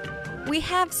think. We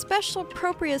have special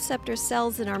proprioceptor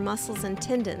cells in our muscles and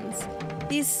tendons.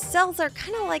 These cells are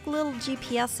kind of like little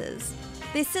GPSs.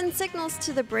 They send signals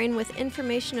to the brain with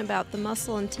information about the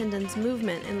muscle and tendon's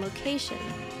movement and location.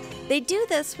 They do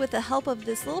this with the help of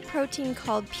this little protein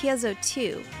called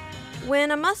piezo-2.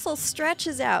 When a muscle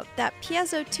stretches out, that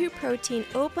piezo-2 protein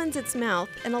opens its mouth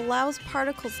and allows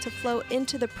particles to flow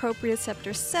into the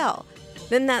proprioceptor cell.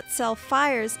 Then that cell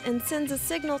fires and sends a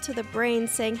signal to the brain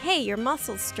saying, hey, your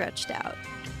muscle's stretched out.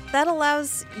 That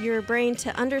allows your brain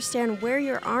to understand where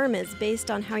your arm is based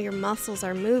on how your muscles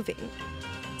are moving.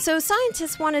 So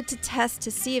scientists wanted to test to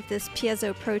see if this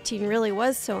piezo protein really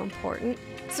was so important,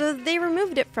 so they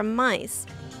removed it from mice.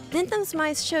 Then those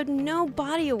mice showed no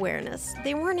body awareness.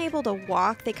 They weren't able to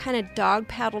walk, they kind of dog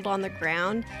paddled on the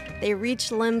ground, they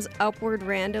reached limbs upward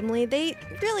randomly, they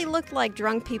really looked like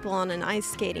drunk people on an ice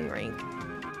skating rink.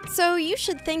 So you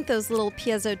should thank those little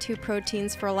piezo-2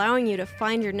 proteins for allowing you to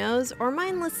find your nose or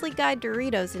mindlessly guide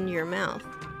Doritos into your mouth.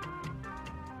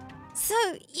 So,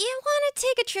 you want to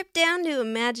take a trip down to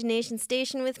Imagination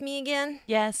Station with me again?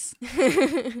 Yes.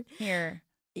 Here.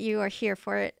 You are here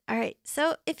for it. All right.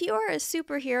 So, if you are a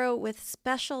superhero with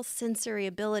special sensory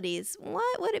abilities,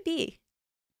 what would it be?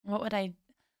 What would I...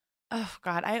 Oh,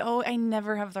 God. I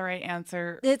never have the right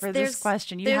answer for this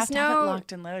question. You have to have it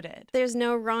locked and loaded. There's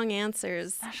no wrong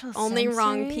answers. Only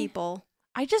wrong people.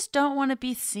 I just don't want to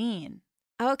be seen.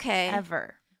 Okay.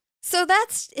 Ever. So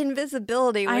that's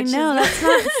invisibility. I know, that's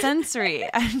not sensory.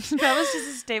 That was just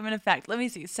a statement of fact. Let me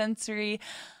see. Sensory.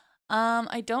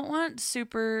 I don't want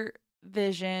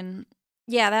supervision.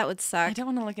 Yeah, that would suck. I don't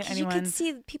want to look at anyone. You could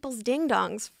see people's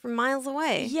ding-dongs from miles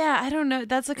away. Yeah, I don't know.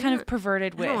 That's a kind of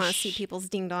perverted wish. I don't want to see people's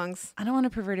ding-dongs. I don't want a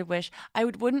perverted wish. I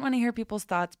wouldn't want to hear people's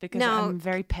thoughts because I'm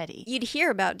very petty. You'd hear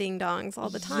about ding-dongs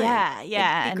all the time.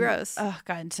 Yeah. It'd be gross. Oh,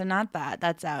 God. So not that.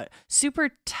 That's out.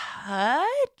 Super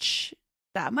touch?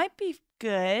 That might be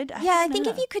good. I think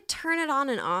if you could turn it on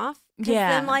and off. Because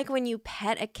then, like, when you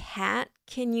pet a cat,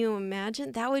 can you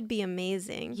imagine? That would be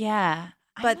amazing. Yeah.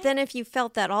 But then if you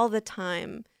felt that all the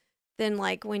time, then,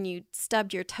 like, when you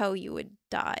stubbed your toe, you would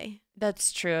die.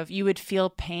 That's true. You would feel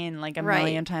pain, like, a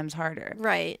million times harder.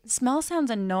 Right. Smell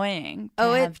sounds annoying to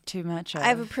have too much of. I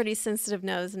have a pretty sensitive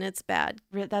nose, and it's bad.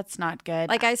 That's not good.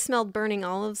 Like, I smelled burning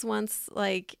olives once,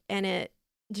 and it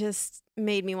just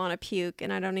made me want to puke,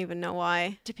 and I don't even know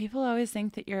why. Do people always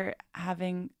think that you're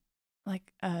having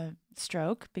like a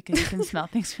stroke because you can smell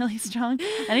things really strong?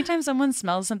 Anytime someone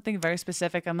smells something very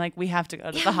specific, I'm like, we have to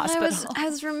go to the hospital.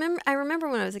 I remember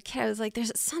when I was a kid, I was like,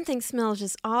 there's something smells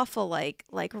just awful, like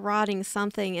rotting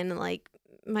something, and like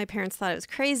my parents thought it was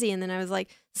crazy, and then I was like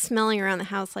smelling around the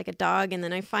house like a dog, and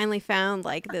then I finally found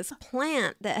like this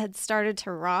plant that had started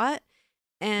to rot.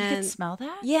 And you could smell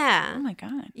that? Yeah. Oh my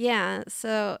God. Yeah.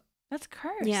 So that's a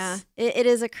curse. Yeah, it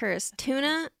is a curse.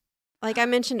 Tuna, like I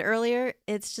mentioned earlier,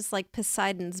 it's just like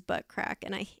Poseidon's butt crack,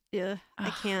 and I can't do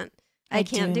it. I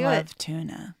love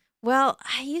tuna. Well,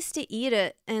 I used to eat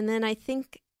it, and then I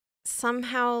think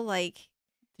somehow like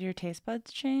your taste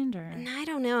buds changed, or I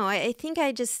don't know. I think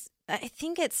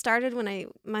it started when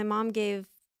my mom gave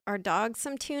our dog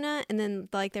some tuna, and then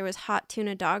like there was hot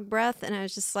tuna dog breath, and I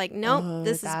was just like, nope,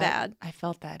 this is bad. I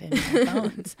felt that in my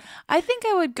bones. I think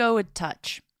I would go with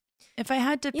touch. If I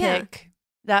had to pick,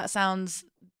 that sounds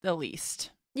the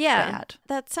least bad.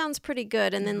 That sounds pretty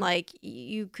good, and then like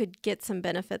you could get some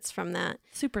benefits from that.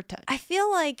 Super touch. I feel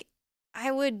like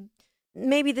I would,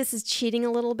 maybe this is cheating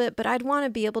a little bit, but I'd want to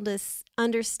be able to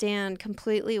understand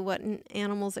completely what an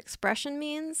animal's expression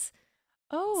means.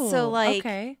 Oh, so like,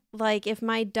 okay. Like if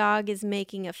my dog is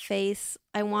making a face,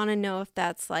 I want to know if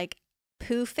that's like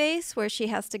poo face where she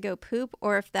has to go poop,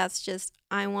 or if that's just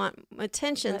I want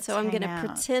attention, so I'm going to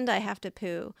pretend I have to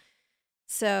poo.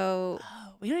 So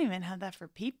we don't even have that for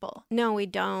people. No, we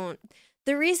don't.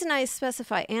 The reason I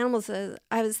specify animals is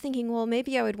I was thinking, well,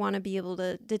 maybe I would want to be able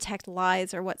to detect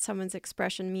lies or what someone's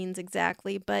expression means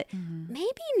exactly, but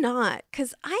maybe not,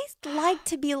 because I like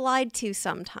to be lied to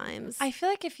sometimes. I feel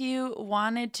like if you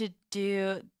wanted to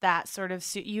do that sort of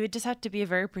suit, you would just have to be a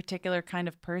very particular kind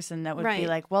of person that would be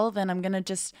like, well, then I'm going to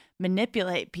just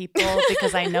manipulate people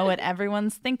because I know what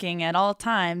everyone's thinking at all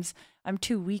times. I'm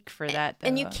too weak for that, though.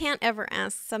 And you can't ever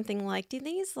ask something like, do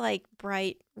these like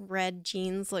bright red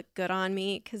jeans look good on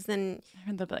me? Because then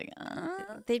they'd be like,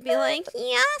 they'd be like,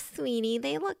 yeah, sweetie,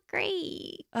 they look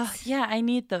great. Oh, yeah, I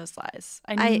need those lies.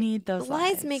 I need those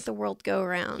lies. Lies make the world go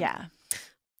around. Yeah.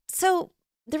 So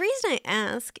the reason I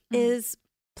ask is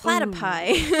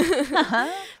platypi.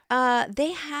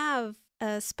 They have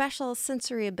a special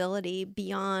sensory ability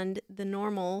beyond the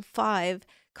normal 5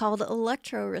 called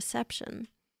electroreception.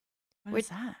 What is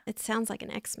that? It sounds like an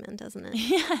X-Men, doesn't it?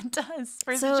 Yeah, it does.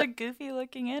 For such a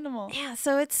goofy-looking animal. Yeah,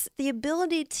 so it's the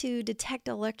ability to detect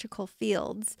electrical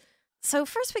fields. So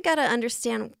first we got to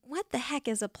understand, what the heck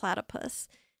is a platypus?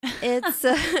 It's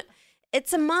a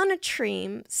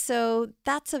monotreme, so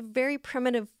that's a very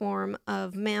primitive form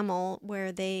of mammal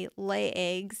where they lay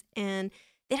eggs, and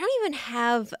they don't even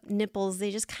have nipples. They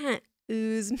just kind of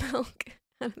ooze milk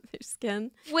out of their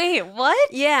skin. Wait,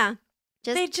 what? Yeah.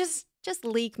 They just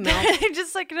leak milk.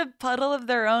 Just like in a puddle of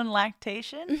their own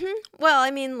lactation? Mm-hmm. Well,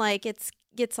 I mean, like,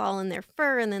 gets all in their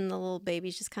fur, and then the little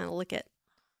babies just kind of lick it.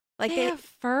 Like they have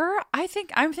fur?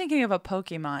 I'm thinking of a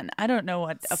Pokemon. I don't know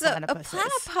what a platypus is. A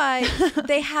platypi,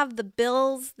 they have the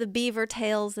bills, the beaver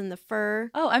tails, and the fur.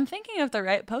 Oh, I'm thinking of the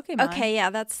right Pokemon. Okay, yeah,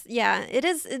 it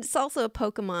is. It's also a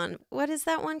Pokemon. What is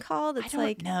that one called? It's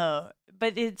I don't know,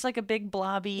 but it's like a big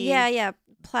blobby. Yeah,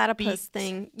 platypus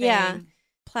thing. Yeah,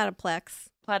 platyplex.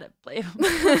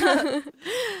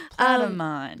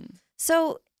 Platamon.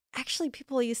 So actually,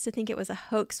 people used to think it was a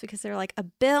hoax because they're like a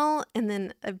bill and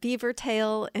then a beaver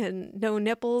tail and no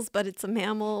nipples, but it's a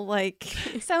mammal. Like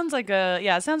sounds like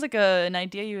an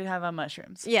idea you would have on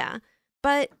mushrooms. Yeah,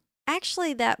 but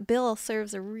actually, that bill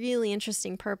serves a really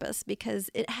interesting purpose because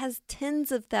it has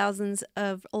tens of thousands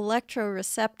of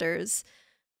electroreceptors,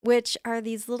 which are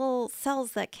these little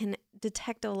cells that can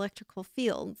detect electrical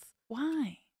fields.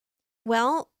 Why?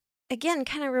 Well, again,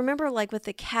 kind of remember like with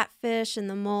the catfish and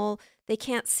the mole, they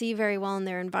can't see very well in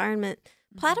their environment.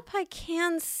 Platypi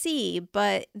can see,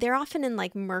 but they're often in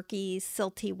like murky,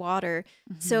 silty water.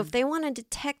 So if they want to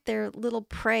detect their little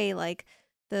prey, like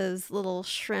those little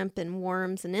shrimp and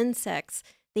worms and insects,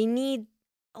 they need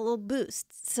a little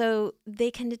boost. So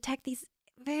they can detect these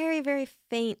very, very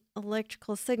faint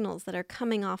electrical signals that are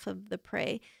coming off of the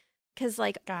prey. Because,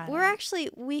 like,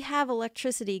 we have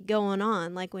electricity going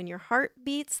on. Like, when your heart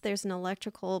beats, there's an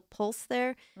electrical pulse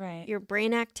there. Right. Your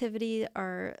brain activity,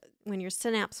 or when your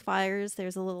synapse fires,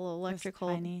 there's a little electrical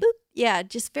boop. Yeah,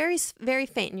 just very, very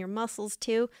faint. And your muscles,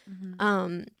 too.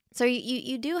 So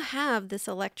you do have this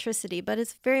electricity, but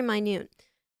it's very minute.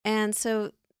 And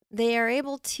so they are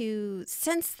able to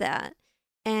sense that.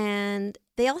 And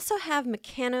they also have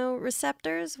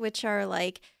mechanoreceptors, which are,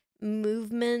 like,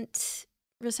 movement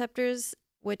receptors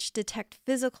which detect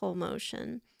physical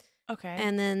motion. Okay.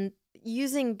 And then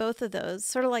using both of those,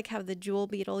 sort of like how the jewel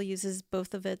beetle uses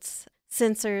both of its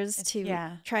sensors to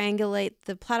triangulate,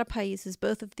 the platypi uses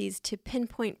both of these to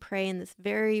pinpoint prey in this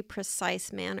very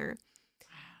precise manner.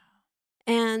 Wow.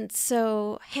 And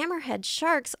so hammerhead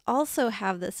sharks also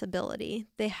have this ability.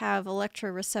 They have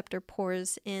electroreceptor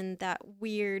pores in that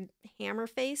weird hammer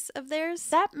face of theirs.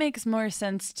 That makes more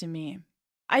sense to me.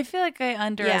 I feel like I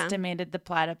underestimated the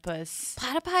platypus.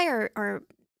 Platypi are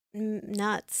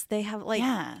nuts. They have like...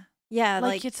 Yeah.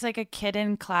 Like it's like a kid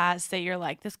in class that you're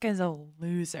like, this guy's a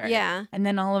loser. Yeah. And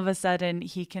then all of a sudden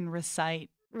he can recite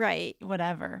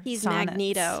whatever. He's sonnets.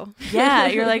 Magneto. Yeah.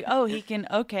 You're like, oh, he can.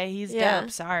 Okay. He's dope.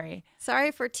 Sorry.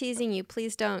 Sorry for teasing you.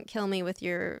 Please don't kill me with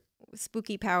your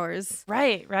spooky powers.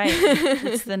 Right.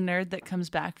 It's the nerd that comes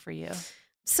back for you.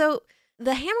 So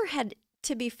the hammerhead,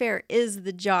 to be fair, is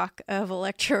the jock of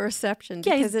electroreception.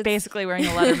 Yeah, he's basically wearing a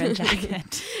Letterman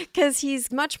jacket. Because he's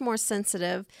much more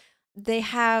sensitive. They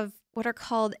have what are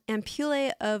called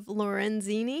ampullae of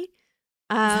Lorenzini. Is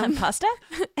that pasta?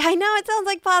 I know, it sounds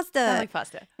like pasta. Sounds like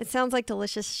pasta. It sounds like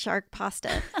delicious shark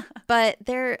pasta. But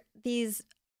they're these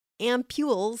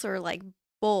ampules, or like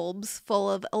bulbs, full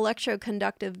of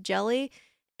electroconductive jelly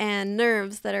and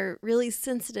nerves that are really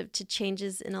sensitive to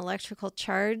changes in electrical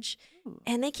charge. Ooh.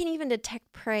 And they can even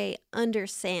detect prey under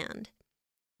sand.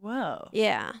 Whoa.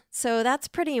 Yeah. So that's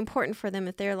pretty important for them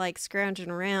if they're like scrounging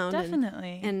around.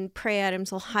 Definitely. And prey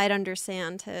items will hide under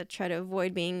sand to try to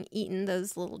avoid being eaten,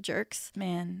 those little jerks.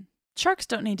 Man, Sharks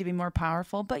don't need to be more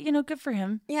powerful, but, good for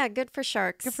him. Yeah, good for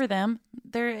sharks. Good for them.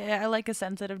 I like a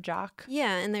sensitive jock.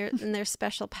 Yeah, and their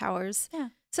special powers. Yeah.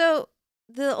 So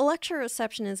the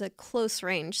electroreception is a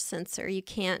close-range sensor. You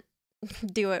can't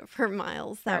do it for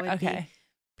miles. That would be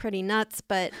pretty nuts.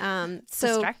 But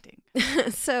distracting.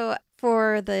 So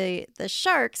for the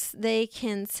sharks, they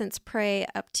can sense prey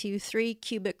up to 3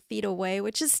 cubic feet away,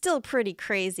 which is still pretty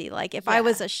crazy. Like if I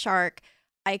was a shark,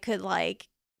 I could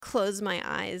close my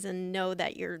eyes and know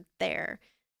that you're there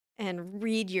and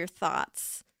read your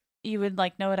thoughts. You would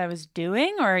know what I was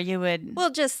doing, or you would... Well,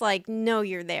 just know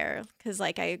you're there, because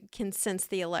I can sense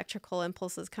the electrical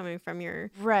impulses coming from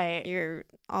your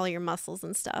all your muscles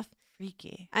and stuff.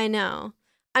 Freaky. I know.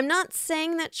 I'm not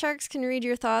saying that sharks can read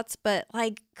your thoughts, but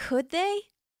could they?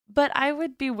 But I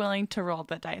would be willing to roll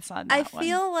the dice on that one. I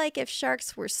feel like if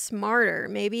sharks were smarter,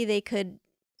 maybe they could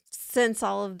sense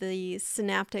all of the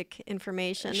synaptic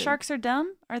information. Sharks are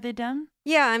dumb? Are they dumb?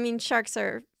 Yeah, I mean, sharks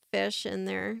are fish and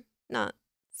they're not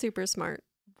super smart.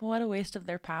 What a waste of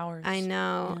their powers. I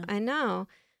know.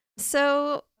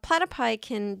 So platypi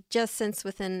can just sense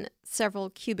within several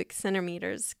cubic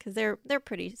centimeters because they're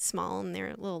pretty small and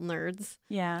they're little nerds.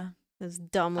 Yeah. Those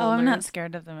dumb little nerds. I'm not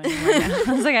scared of them anymore now.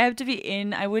 I was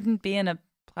I wouldn't be in a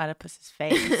platypus's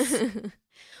face.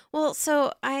 Well,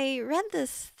 so I read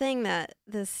this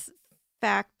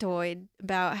factoid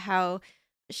about how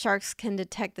sharks can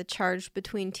detect the charge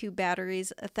between 2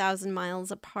 batteries 1,000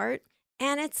 miles apart.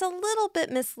 And it's a little bit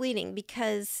misleading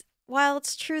because while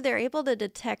it's true they're able to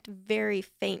detect very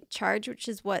faint charge, which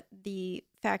is what the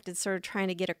fact is sort of trying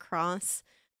to get across,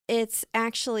 it's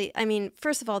actually,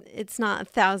 first of all, it's not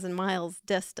 1,000 miles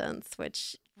distance,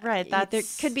 which there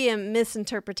could be a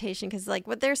misinterpretation because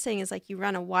what they're saying is you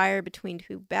run a wire between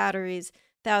 2 batteries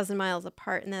 1,000 miles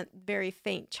apart and that very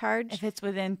faint charge. If it's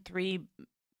within 3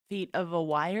 feet of a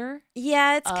wire?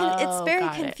 Yeah, it's very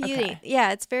confusing. Okay.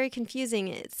 Yeah, it's very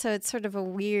confusing. So it's sort of a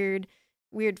weird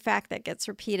fact that gets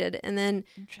repeated. And then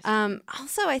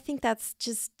also I think that's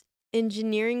just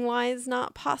engineering-wise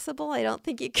not possible. I don't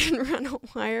think you can run a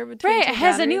wire between 2 batteries.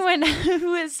 Has anyone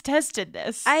who has tested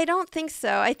this? I don't think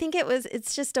so. I think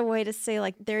it's just a way to say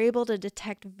they're able to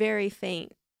detect very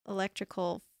faint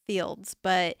electrical fields,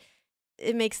 but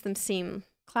it makes them seem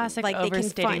classic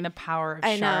overstating the power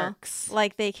of sharks.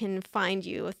 They can find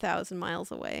you 1,000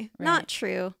 miles away. Right. Not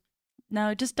true.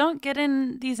 No, just don't get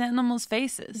in these animals'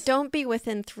 faces. Don't be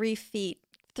within 3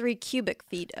 cubic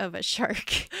feet of a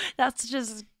shark. That's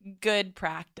just good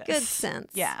practice. Good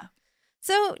sense. Yeah.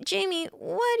 So, Jamie,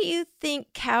 what do you think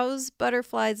cows,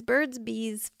 butterflies, birds,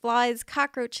 bees, flies,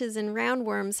 cockroaches, and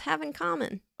roundworms have in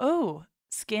common? Oh,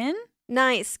 skin?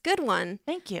 Nice. Good one.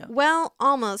 Thank you. Well,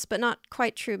 almost, but not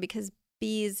quite true because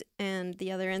bees and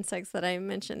the other insects that I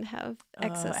mentioned have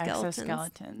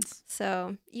exoskeletons.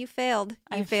 So you failed.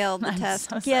 You failed the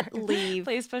test. So Leave.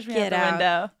 Please push me out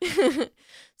the window.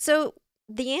 So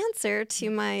the answer to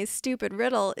my stupid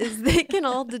riddle is they can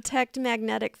all detect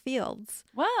magnetic fields.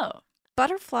 Wow.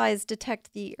 Butterflies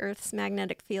detect the Earth's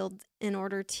magnetic field in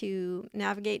order to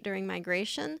navigate during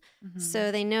migration. Mm-hmm.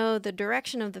 So they know the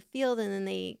direction of the field, and then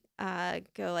they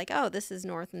go oh, this is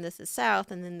north and this is south,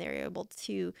 and then they're able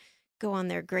to go on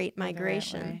their great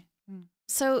migration.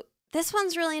 So this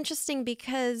one's really interesting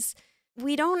because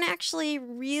we don't actually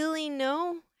really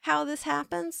know how this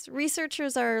happens.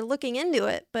 Researchers are looking into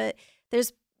it, but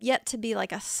there's yet to be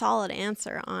a solid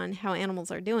answer on how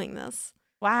animals are doing this.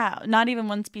 Wow. Not even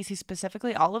one species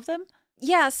specifically? All of them?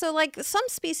 Yeah. So some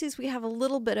species we have a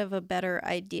little bit of a better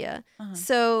idea. Uh-huh.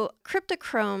 So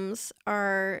cryptochromes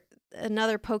are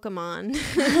another Pokemon.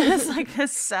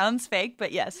 This sounds fake,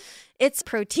 but yes. It's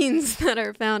proteins that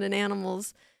are found in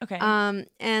animals. Okay.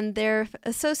 And they're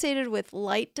associated with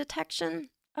light detection.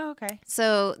 Oh, okay.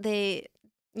 So they,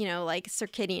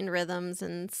 circadian rhythms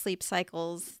and sleep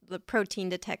cycles, the protein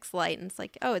detects light and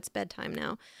it's it's bedtime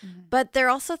now. Mm-hmm. But they're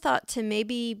also thought to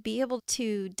maybe be able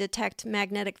to detect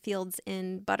magnetic fields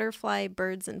in butterfly,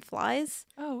 birds, and flies.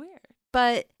 Oh, weird.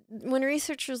 But when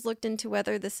researchers looked into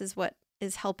whether this is what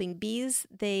is helping bees,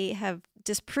 they have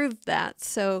disproved that.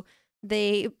 So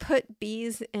they put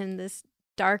bees in this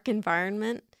dark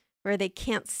environment where they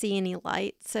can't see any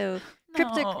light. So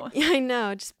I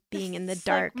know, just being in the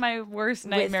dark. My worst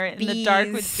nightmare, in the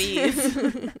dark with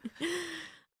bees.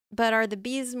 But are the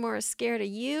bees more scared of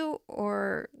you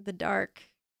or the dark?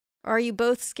 Or are you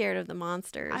both scared of the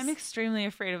monsters? I'm extremely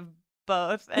afraid of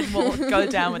both and won't go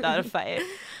down without a fight.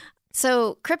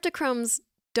 So cryptochromes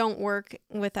don't work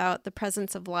without the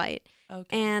presence of light.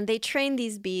 Okay. And they train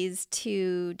these bees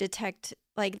to detect,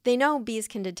 they know bees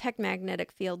can detect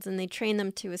magnetic fields, and they train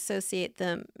them to associate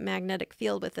the magnetic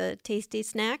field with a tasty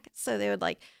snack. So they would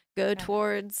go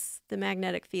towards the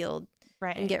magnetic field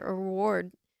right. and get a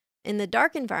reward. In the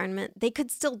dark environment, they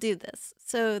could still do this.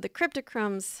 So the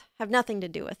cryptochromes have nothing to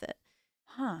do with it.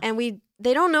 Huh. And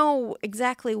they don't know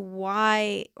exactly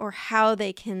why or how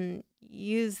they can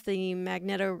use the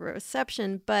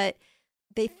magnetoreception, but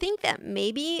they think that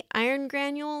maybe iron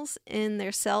granules in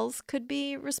their cells could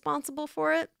be responsible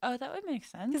for it. Oh, that would make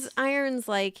sense. Because iron's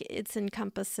like, it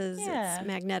encompasses, it's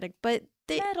magnetic, but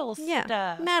metal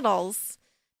stuff. Metals.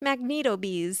 Magneto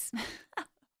bees.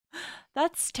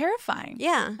 That's terrifying.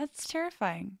 Yeah. That's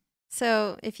terrifying.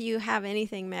 So if you have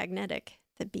anything magnetic,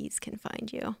 the bees can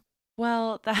find you.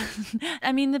 Well,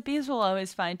 the bees will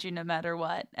always find you no matter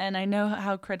what. And I know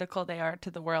how critical they are to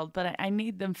the world, but I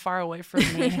need them far away from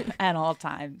me at all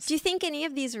times. Do you think any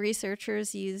of these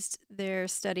researchers used their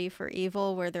study for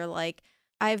evil where they're like,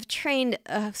 I've trained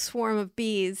a swarm of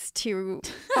bees to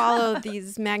follow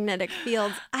these magnetic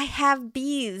fields. I have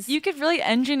bees. You could really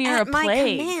engineer a plague.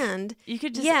 At my command. You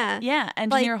could just,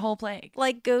 engineer a whole plague.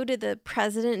 Like go to the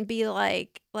president and be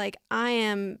like I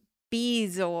am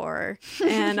Beezor,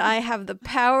 and I have the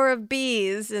power of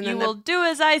bees. And you will do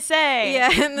as I say.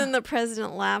 Yeah, and then the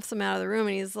president laughs him out of the room,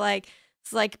 and he's like,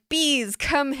 it's like, bees,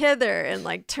 come hither, and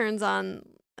like turns on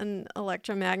an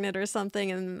electromagnet or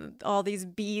something, and all these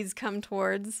bees come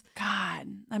towards.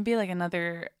 God, that'd be like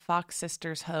another Fox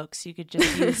Sisters hoax. You could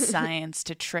just use science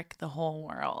to trick the whole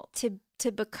world.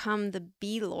 To become the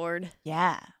bee lord.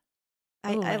 Yeah.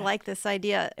 I like this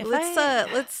idea.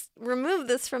 Let's remove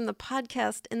this from the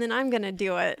podcast, and then I'm gonna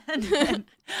do it. and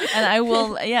I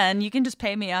will. Yeah, and you can just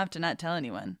pay me off to not tell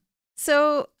anyone.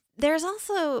 So there's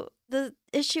also the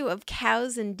issue of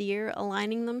cows and deer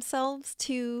aligning themselves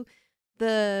to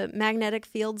the magnetic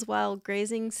fields while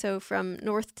grazing, so from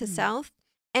north to south.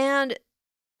 And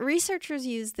researchers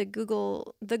use the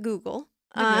Google,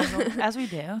 as we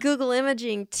do, Google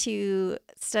imaging to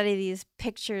study these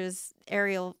pictures,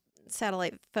 aerial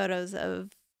satellite photos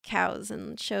of cows,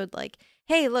 and showed like,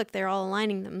 hey, look, they're all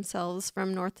aligning themselves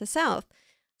from north to south.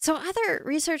 So other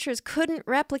researchers couldn't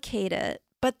replicate it,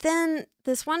 but then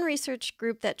this one research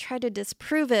group that tried to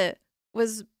disprove it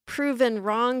was proven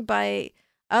wrong by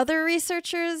other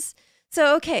researchers.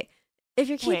 So, okay, if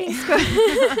you're keeping score.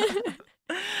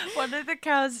 What are the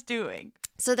cows doing?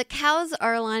 So the cows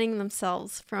are aligning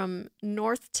themselves from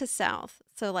north to south.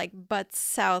 So like butts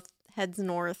south, heads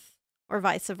north, or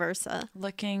vice versa.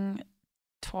 Looking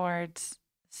towards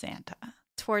Santa.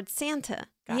 Towards Santa.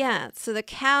 Got it. So the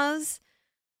cows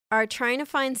are trying to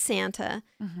find Santa.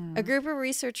 Mm-hmm. A group of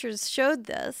researchers showed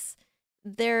this.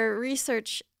 Their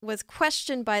research was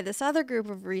questioned by this other group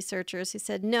of researchers who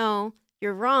said, no,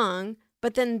 you're wrong.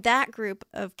 But then that group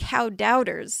of cow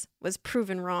doubters was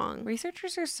proven wrong.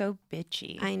 Researchers are so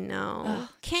bitchy. I know. Oh,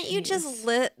 Can't you just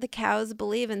let the cows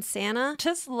believe in Santa?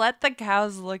 Just let the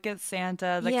cows look at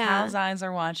Santa. The cows' eyes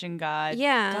are watching God.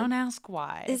 Yeah. Don't ask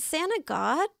why. Is Santa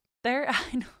God? I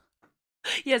know.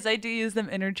 Yes, I do use them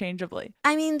interchangeably.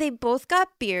 I mean, they both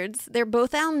got beards. They're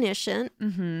both omniscient.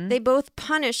 Mm-hmm. They both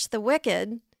punish the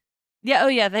wicked.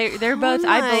 Yeah, they're both,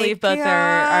 I believe both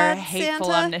are hateful,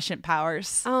 Santa? Omniscient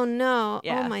powers. Oh, no.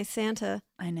 Yeah. Oh, my Santa.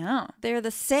 I know. They're the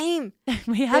same.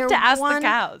 We have to ask the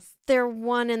cows. They're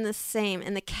one and the same,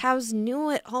 and the cows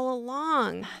knew it all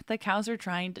along. The cows are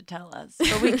trying to tell us,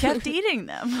 but we kept eating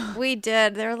them. We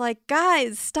did. They're like,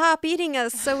 guys, stop eating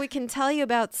us so we can tell you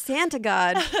about Santa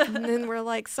God. And then we're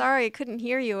like, sorry, I couldn't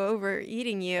hear you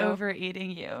overeating you.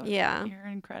 Overeating you. Yeah. You're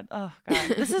incredible. Oh,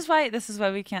 God. This is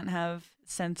why we can't have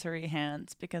sensory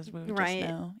hands, because we would just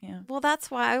know. Yeah. Well, that's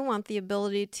why I want the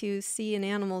ability to see an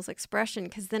animal's expression,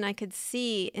 because then I could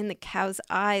see in the cow's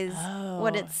eyes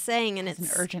what it's saying, and it's an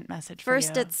urgent message.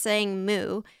 First, for you. it's saying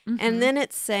moo, and then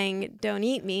it's saying don't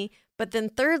eat me, but then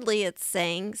thirdly, it's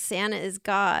saying Santa is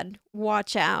God.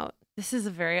 Watch out. This is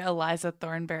a very Eliza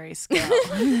Thornberry skill.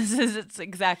 It's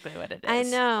exactly what it is. I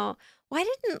know. Why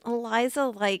didn't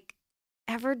Eliza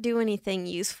ever do anything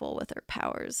useful with her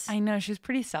powers? I know, she's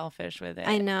pretty selfish with it.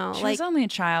 I know. She was only a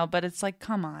child, but it's like,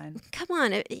 come on. Come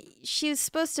on. She was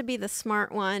supposed to be the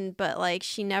smart one, but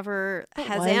she never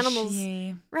has animals.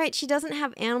 Right. She doesn't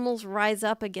have animals rise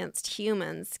up against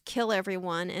humans, kill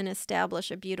everyone, and establish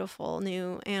a beautiful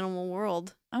new animal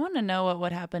world. I want to know what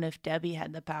would happen if Debbie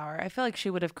had the power. I feel like she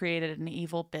would have created an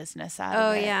evil business out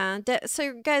of it. Oh, yeah.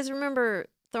 So, guys, remember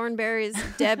Thornberry's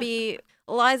Debbie.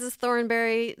 Eliza's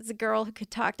Thornberry is a girl who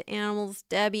could talk to animals.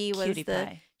 Debbie was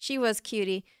she was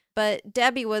cutie, but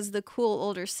Debbie was the cool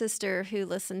older sister who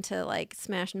listened to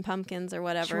Smashing Pumpkins or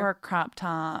whatever. She wore a crop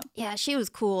top. Yeah, she was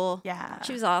cool. Yeah.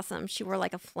 She was awesome. She wore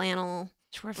a flannel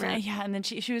Yeah, and then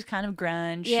she was kind of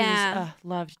grunge. Yeah. She was,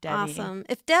 loved Debbie. Awesome.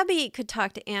 If Debbie could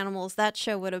talk to animals, that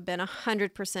show would have been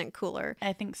 100% cooler.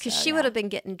 I think so. Because she would have been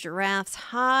getting giraffes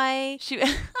high. She would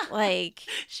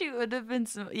have been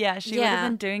would have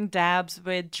been doing dabs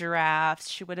with giraffes.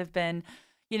 She would have been,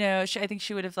 I think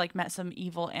she would have like met some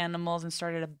evil animals and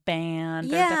started a band.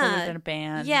 There definitely would have been a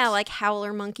band. Yeah, like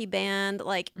Howler Monkey Band,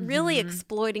 like really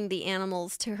exploiting the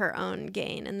animals to her own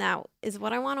gain. And that is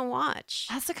what I want to watch.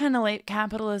 That's the kind of late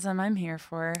capitalism I'm here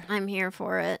for. I'm here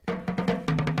for it.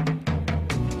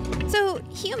 So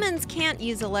humans can't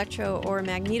use electro or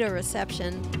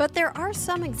magnetoreception, but there are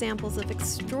some examples of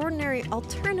extraordinary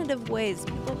alternative ways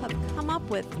people have come up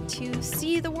with to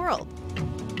see the world.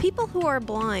 People who are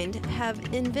blind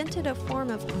have invented a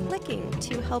form of clicking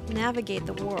to help navigate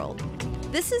the world.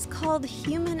 This is called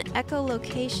human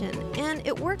echolocation, and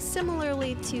it works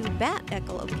similarly to bat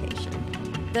echolocation.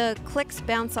 The clicks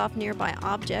bounce off nearby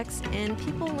objects, and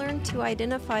people learn to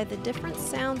identify the different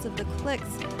sounds of the clicks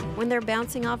when they're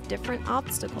bouncing off different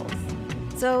obstacles.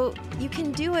 So you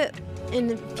can do it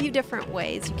in a few different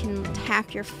ways. You can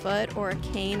tap your foot or a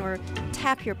cane, or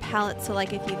tap your palate, so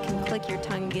like if you can click your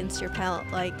tongue against your palate,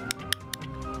 like.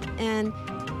 And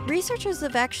researchers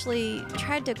have actually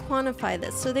tried to quantify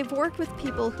this. So they've worked with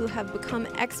people who have become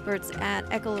experts at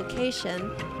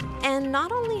echolocation, and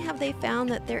not only have they found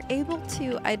that they're able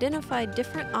to identify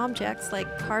different objects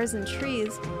like cars and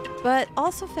trees, but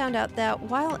also found out that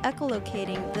while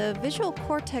echolocating, the visual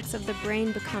cortex of the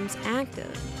brain becomes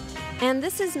active. And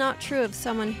this is not true of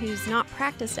someone who's not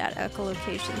practiced at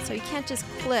echolocation, so you can't just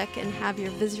click and have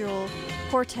your visual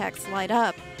cortex light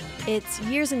up. It's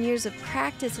years and years of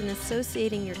practice in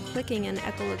associating your clicking and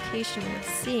echolocation with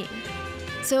seeing.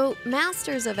 So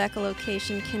masters of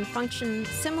echolocation can function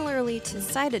similarly to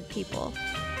sighted people.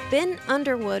 Ben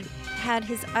Underwood had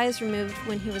his eyes removed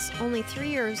when he was only 3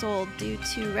 years old due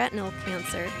to retinal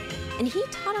cancer, and he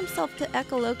taught himself to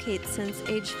echolocate since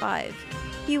age 5.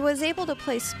 He was able to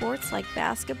play sports like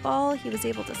basketball, he was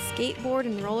able to skateboard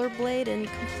and rollerblade and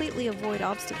completely avoid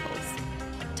obstacles.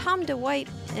 Tom DeWitt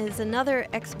is another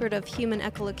expert of human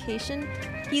echolocation.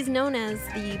 He's known as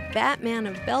the Batman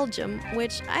of Belgium,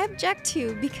 which I object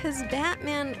to because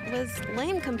Batman was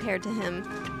lame compared to him.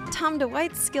 Tom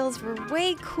DeWitt's skills were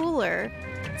way cooler,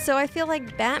 so I feel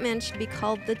like Batman should be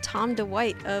called the Tom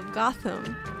DeWitt of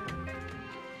Gotham.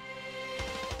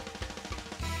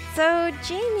 So,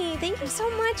 Jamie, thank you so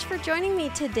much for joining me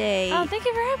today. Oh, thank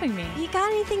you for having me. You got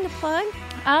anything to plug?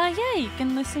 Yeah, you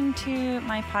can listen to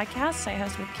my podcast I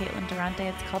host with Caitlin Durante.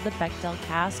 It's called the Bechdel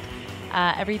Cast.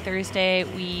 Every Thursday,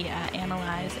 we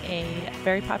analyze a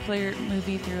very popular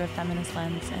movie through a feminist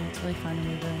lens, and it's really fun, and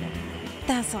we ruin every movie.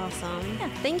 That's awesome. Yeah.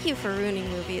 Thank you for ruining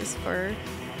movies for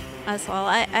us all.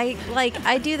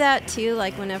 I do that too.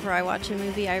 Like whenever I watch a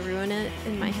movie, I ruin it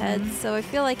in my head. So I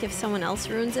feel like if someone else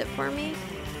ruins it for me,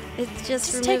 it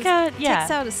just takes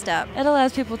out a step. It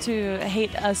allows people to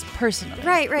hate us personally.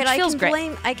 Right. Which feels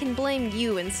great. I can blame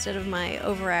you instead of my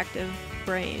overactive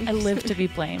brain. I live to be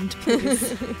blamed,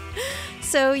 please.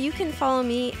 So you can follow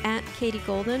me at Katie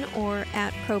Golden or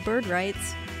at Pro Bird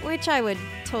Rights, which I would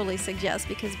totally suggest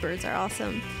because birds are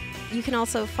awesome. You can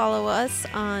also follow us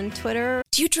on Twitter.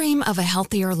 Do you dream of a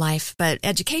healthier life, but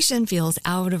education feels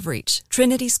out of reach?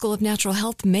 Trinity School of Natural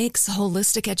Health makes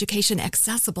holistic education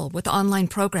accessible with online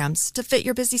programs to fit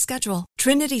your busy schedule.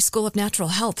 Trinity School of Natural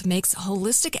Health makes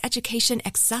holistic education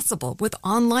accessible with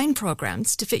online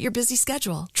programs to fit your busy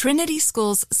schedule. Trinity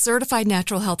School's Certified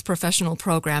Natural Health Professional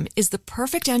Program is the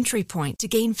perfect entry point to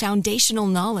gain foundational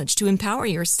knowledge to empower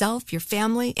yourself, your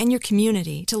family, and your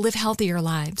community to live healthier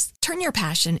lives. Turn your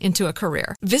passion into a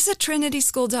career. Visit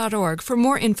trinityschool.org for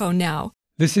more info now.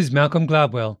 This is Malcolm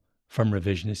Gladwell from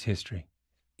Revisionist History.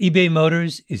 eBay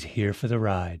Motors is here for the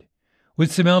ride.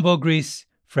 With some elbow grease,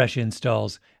 fresh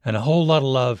installs, and a whole lot of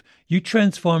love, you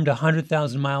transformed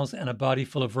 100,000 miles and a body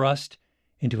full of rust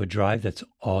into a drive that's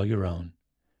all your own.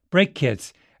 Brake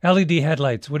kits, LED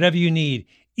headlights, whatever you need,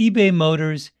 eBay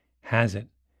Motors has it.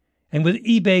 And with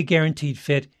eBay Guaranteed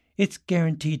Fit, it's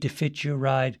guaranteed to fit your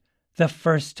ride the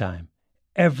first time,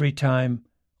 every time,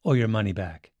 or your money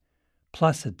back.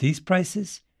 Plus, at these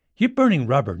prices, you're burning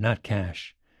rubber, not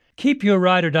cash. Keep your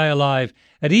ride or die alive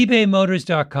at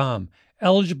ebaymotors.com.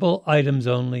 Eligible items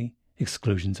only.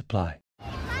 Exclusions apply.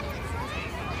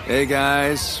 Hey,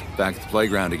 guys. Back at the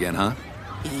playground again, huh?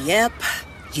 Yep.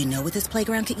 You know what this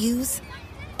playground could use?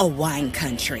 A wine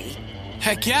country.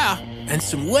 Heck yeah. And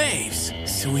some waves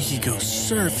so we could go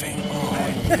surfing.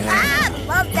 Oh, yeah. Ah,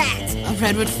 love that. A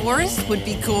redwood forest would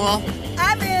be cool.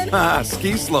 I'm in. Ah,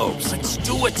 ski slopes. Let's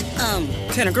do it.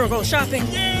 Can a girl go shopping?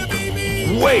 Yeah,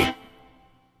 baby. Wait.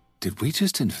 Did we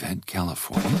just invent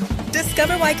California?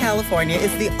 Discover why California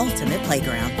is the ultimate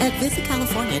playground at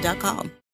visitcalifornia.com.